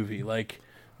of that movie. Like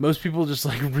most people just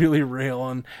like really rail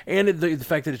on, and the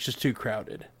fact that it's just too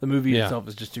crowded. The movie itself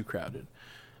is just too crowded.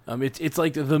 It's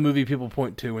like the movie people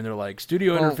point to when they're like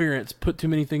studio interference, put too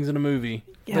many things in a movie.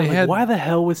 Yeah, why the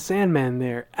hell was Sandman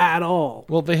there at all?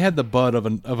 Well, they had the bud of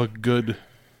a good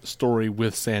story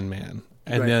with Sandman,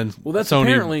 and then that's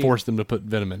Sony forced them to put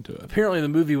Venom into it. Apparently, the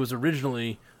movie was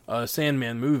originally a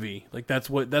Sandman movie. Like that's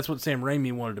what Sam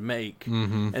Raimi wanted to make,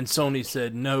 and Sony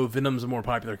said no. Venom's a more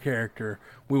popular character.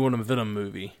 We want a Venom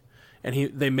movie,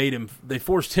 and they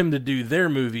forced him to do their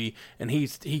movie, and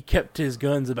he kept his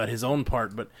guns about his own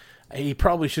part, but he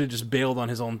probably should have just bailed on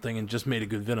his own thing and just made a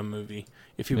good Venom movie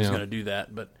if he was going to do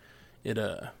that. But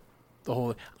the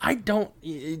whole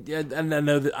and I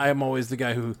know that I am always the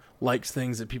guy who likes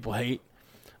things that people hate.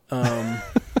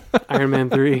 Iron Man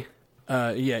 3.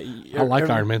 Yeah, I like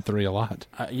Iron Man 3 a lot.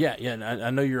 Yeah. I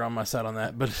know you're on my side on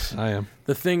that, but I am.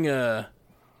 The thing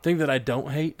that I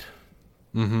don't hate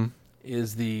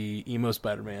is the emo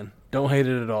Spider-Man. Don't hate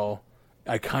it at all.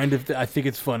 I think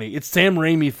it's funny. It's Sam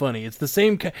Raimi funny. It's the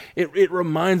same. It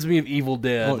reminds me of Evil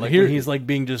Dead. When he's like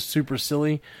being just super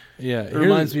silly. Yeah, it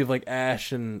reminds me of like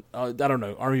Ash and I don't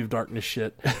know, Army of Darkness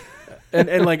shit.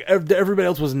 and like everybody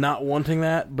else was not wanting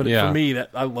that, but for me,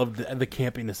 that I loved the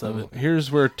campiness of it.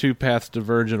 Here's where two paths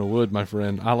diverge in a wood, my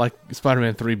friend. I like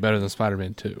Spider-Man 3 better than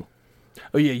Spider-Man 2.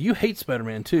 Oh yeah, you hate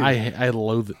Spider-Man 2. I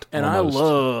loathe it, and almost. I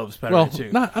love Spider-Man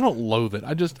 2. I don't loathe it.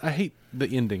 I hate the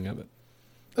ending of it.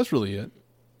 That's really it,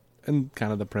 and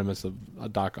kind of the premise of a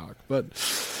Doc Ock. But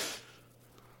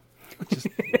just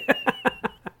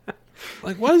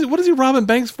like, what is he robbing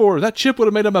banks for? That chip would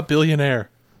have made him a billionaire.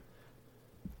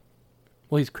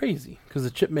 Well, he's crazy because the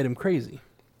chip made him crazy.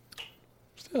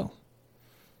 Still,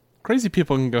 crazy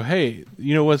people can go, hey,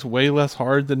 you know what's way less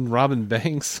hard than robbing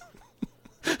banks?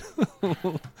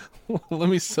 Let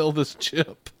me sell this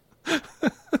chip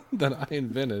that I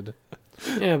invented.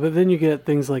 Yeah, but then you get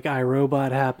things like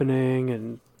iRobot happening,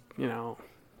 and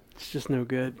it's just no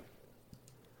good.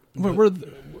 Were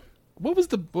the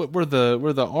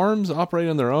arms operating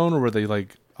on their own, or were they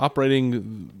like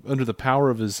operating under the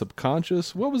power of his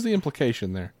subconscious? What was the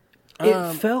implication there?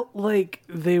 It felt like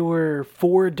they were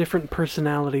 4 different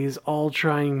personalities all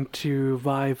trying to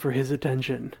vie for his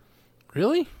attention.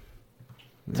 Really?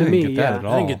 To me, I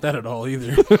didn't get that at all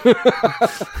either.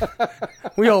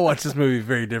 We all watch this movie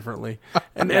very differently.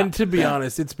 And to be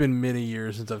honest, it's been many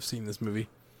years since I've seen this movie.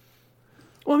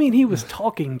 Well, I mean, he was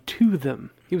talking to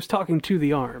them. He was talking to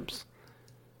the arms.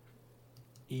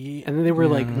 Yeah. And then they were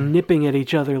like nipping at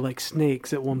each other like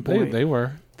snakes at one point. They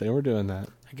were doing that.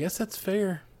 I guess that's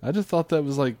fair. I just thought that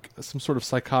was like some sort of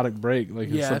psychotic break, like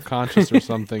his subconscious or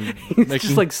something. He's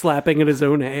just like slapping at his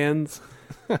own hands.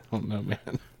 I don't know,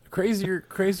 man. Crazier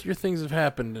things have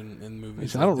happened in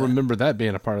movies. I don't remember that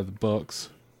being a part of the books.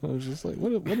 I was just like,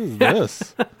 what is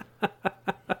this?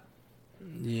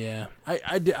 Yeah.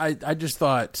 I just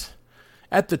thought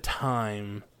at the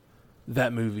time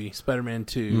that movie, Spider-Man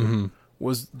 2,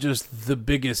 was just the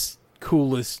biggest,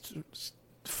 coolest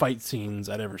fight scenes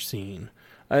I'd ever seen.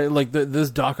 Like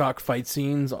those Doc Ock fight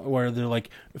scenes where they're like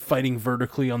fighting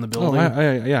vertically on the building.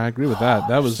 I agree with that.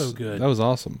 That was so good. That was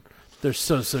awesome. They're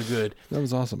so good. That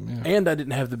was awesome. Yeah. And I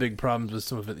didn't have the big problems with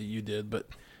some of it that you did, but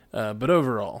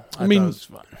overall, I thought it was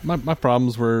fun. My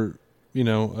problems were,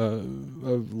 a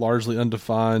largely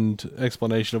undefined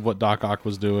explanation of what Doc Ock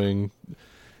was doing.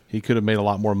 He could have made a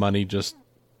lot more money just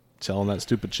selling that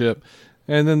stupid chip.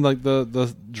 And then like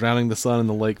the drowning the son in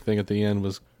the lake thing at the end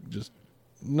was just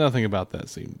nothing about that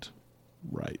seemed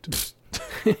right.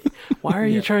 Why are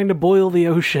you trying to boil the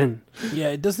ocean? Yeah,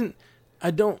 it doesn't.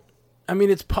 I mean,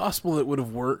 it's possible it would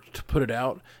have worked to put it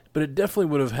out, but it definitely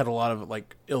would have had a lot of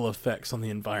like ill effects on the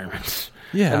environment.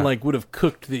 Yeah, and like would have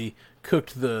cooked the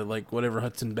like whatever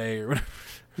Hudson Bay or whatever.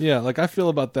 Yeah, like I feel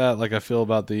about that. Like I feel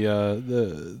about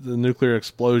the nuclear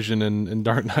explosion in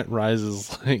Dark Knight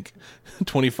Rises, like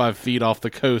 25 feet off the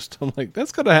coast. I'm like,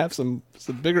 that's gonna have some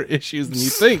bigger issues than you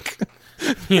think.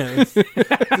 Yeah.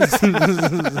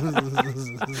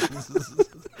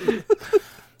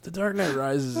 The Dark Knight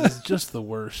Rises is just the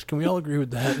worst. Can we all agree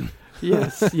with that?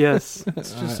 Yes.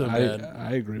 It's just so bad.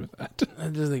 I agree with that. I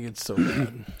just think it's so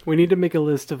bad. We need to make a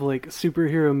list of like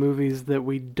superhero movies that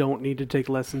we don't need to take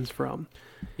lessons from.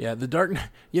 Yeah, the Dark Knight.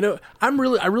 I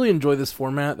really enjoy this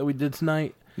format that we did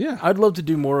tonight. Yeah, I'd love to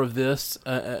do more of this,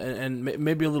 and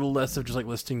maybe a little less of just like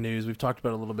listing news. We've talked about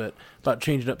it a little bit about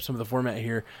changing up some of the format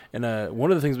here, and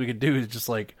one of the things we could do is just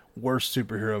like worst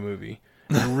superhero movie.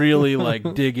 And really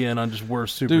like dig in on just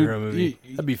worst superhero movie.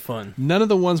 That'd be fun. None of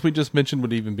the ones we just mentioned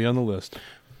would even be on the list.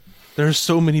 There's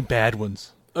so many bad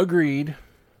ones. Agreed.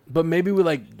 But maybe we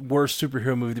like worst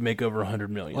superhero movie to make over $100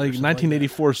 million. Like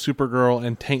 1984 like Supergirl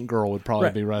and Tank Girl would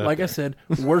probably be right. Like up I said,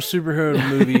 worst superhero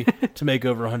movie to make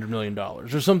over $100 million or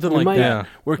something like that. Yeah.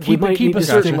 We're keep a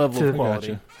certain level of quality.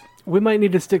 Gotcha. We might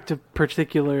need to stick to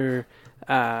particular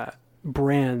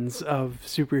brands of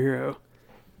superhero.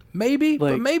 Maybe,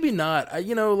 but maybe not.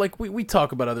 Like we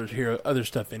talk about other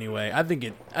stuff anyway. I think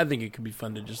it could be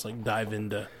fun to just like dive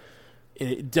into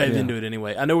dive into it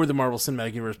anyway. I know we're the Marvel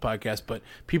Cinematic Universe podcast, but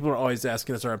people are always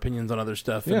asking us our opinions on other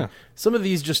stuff. And some of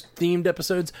these just themed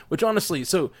episodes, which honestly,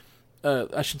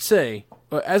 I should say,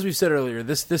 as we said earlier,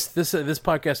 this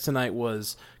podcast tonight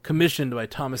was commissioned by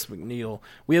Thomas McNeil.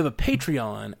 We have a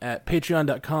Patreon at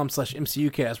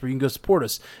patreon.com/MCUcast where you can go support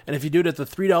us. And if you do it at the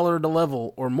 $3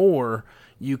 level or more,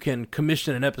 you can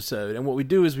commission an episode. And what we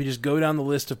do is we just go down the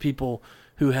list of people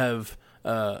who have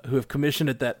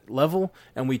commissioned at that level,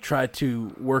 and we try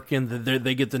to work in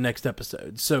they get the next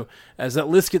episode. So as that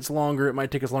list gets longer, it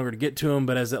might take us longer to get to them,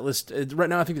 but as that list, right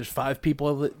now I think there's 5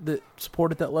 people that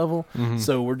support at that level,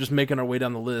 so we're just making our way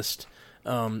down the list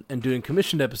and doing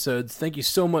commissioned episodes. Thank you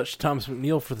so much, Thomas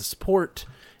McNeil, for the support,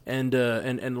 and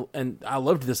I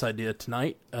loved this idea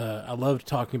tonight. I loved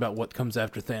talking about what comes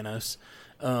after Thanos.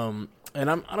 And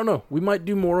I don't know, we might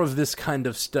do more of this kind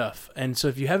of stuff, and so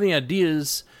if you have any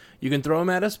ideas, you can throw them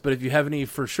at us, but if you have any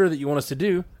for sure that you want us to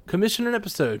do, commission an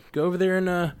episode. Go over there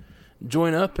and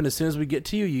join up, and as soon as we get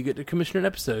to you, you get to commission an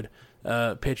episode.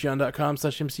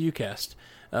 Patreon.com/MCUcast.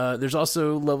 There's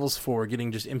also levels for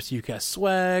getting just MCUcast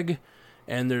swag,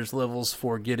 and there's levels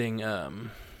for getting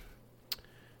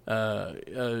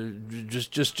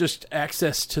just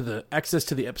access to the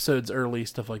episodes early,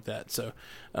 stuff like that. So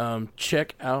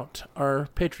check out our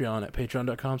Patreon at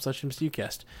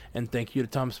patreon.com/MCUcast. And thank you to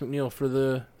Thomas McNeil for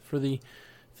the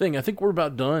thing. I think we're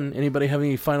about done. Anybody have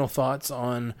any final thoughts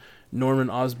on Norman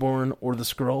Osborn or the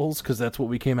Skrulls? Because that's what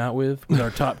we came out with our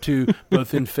top 2,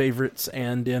 both in favorites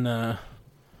and in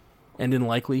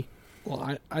likely.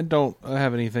 Well, I don't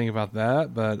have anything about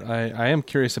that, but I am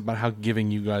curious about how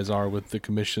giving you guys are with the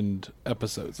commissioned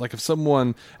episodes. Like, if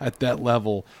someone at that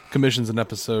level commissions an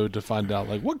episode to find out,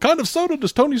 like, what kind of soda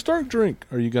does Tony Stark drink?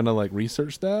 Are you going to, like,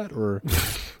 research that, or?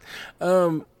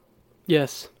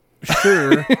 Yes.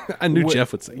 Sure. I knew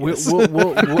Jeff would say yes.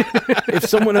 If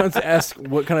someone else asks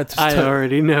what kind of I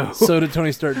already know soda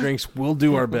Tony Stark drinks, we'll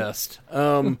do our best.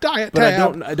 Diet but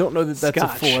tab. I don't know that that's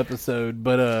Scotch. a full episode.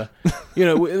 But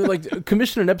like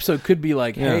commission an episode could be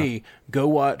like, hey, go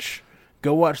watch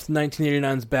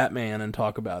 1989's Batman and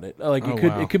talk about it. Like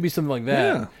it could be something like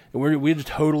that. Yeah. We just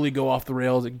totally go off the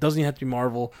rails. It doesn't have to be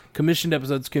Marvel. Commissioned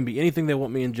episodes can be anything they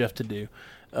want me and Jeff to do.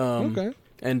 Okay.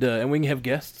 And we can have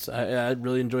guests. I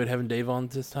really enjoyed having Dave on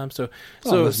this time. So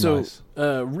nice.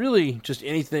 Really, just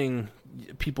anything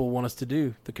people want us to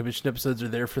do. The commissioned episodes are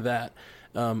there for that.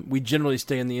 We generally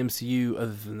stay in the MCU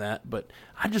other than that, but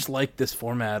I just like this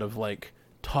format of like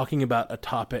talking about a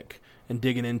topic and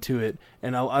digging into it.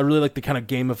 And I really like the kind of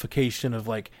gamification of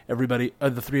like everybody,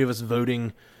 the 3 of us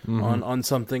voting on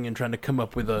something and trying to come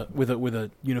up with a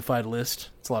unified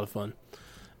list. It's a lot of fun.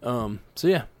 So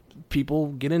yeah,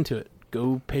 people get into it.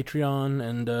 Go Patreon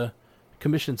and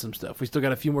commission some stuff. We still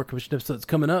got a few more commission episodes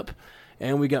coming up,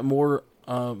 and we got more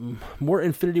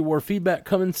Infinity War feedback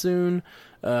coming soon.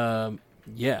 So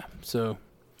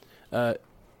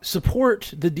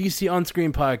support the DC On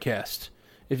Screen podcast.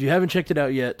 If you haven't checked it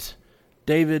out yet,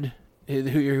 David,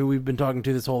 who we've been talking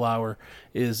to this whole hour,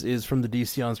 is from the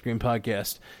DC On Screen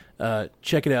podcast.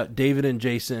 Check it out. David and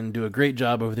Jason do a great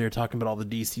job over there talking about all the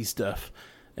DC stuff,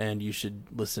 and you should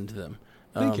listen to them.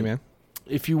 Thank you, man.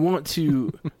 If you want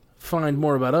to find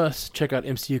more about us, check out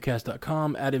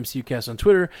mcucast.com, at mcucast on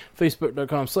Twitter,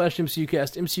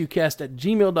 facebook.com/mcucast,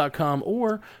 mcucast@gmail.com,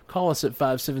 or call us at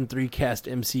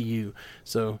 573-CAST-MCU.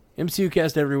 So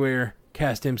MCUcast everywhere,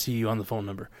 Cast MCU on the phone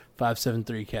number,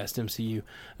 573-CAST-MCU.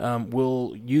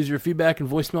 We'll use your feedback and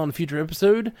voicemail in a future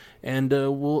episode, and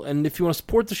if you want to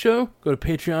support the show, go to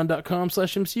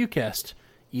patreon.com/mcucast.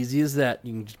 Easy as that.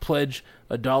 You can just pledge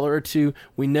 $1 or $2.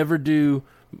 We never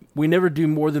do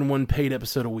more than 1 paid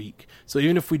episode a week. So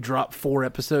even if we drop 4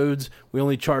 episodes, we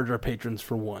only charge our patrons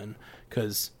for 1.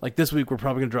 Because like this week, we're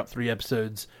probably going to drop 3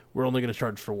 episodes. We're only going to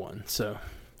charge for 1. So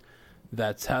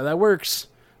that's how that works.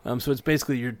 So it's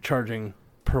basically you're charging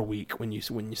per week when you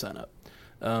sign up.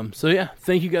 So yeah,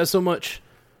 thank you guys so much.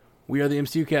 We are the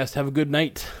MCU Cast. Have a good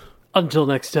night. Until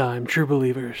next time, true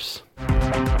believers.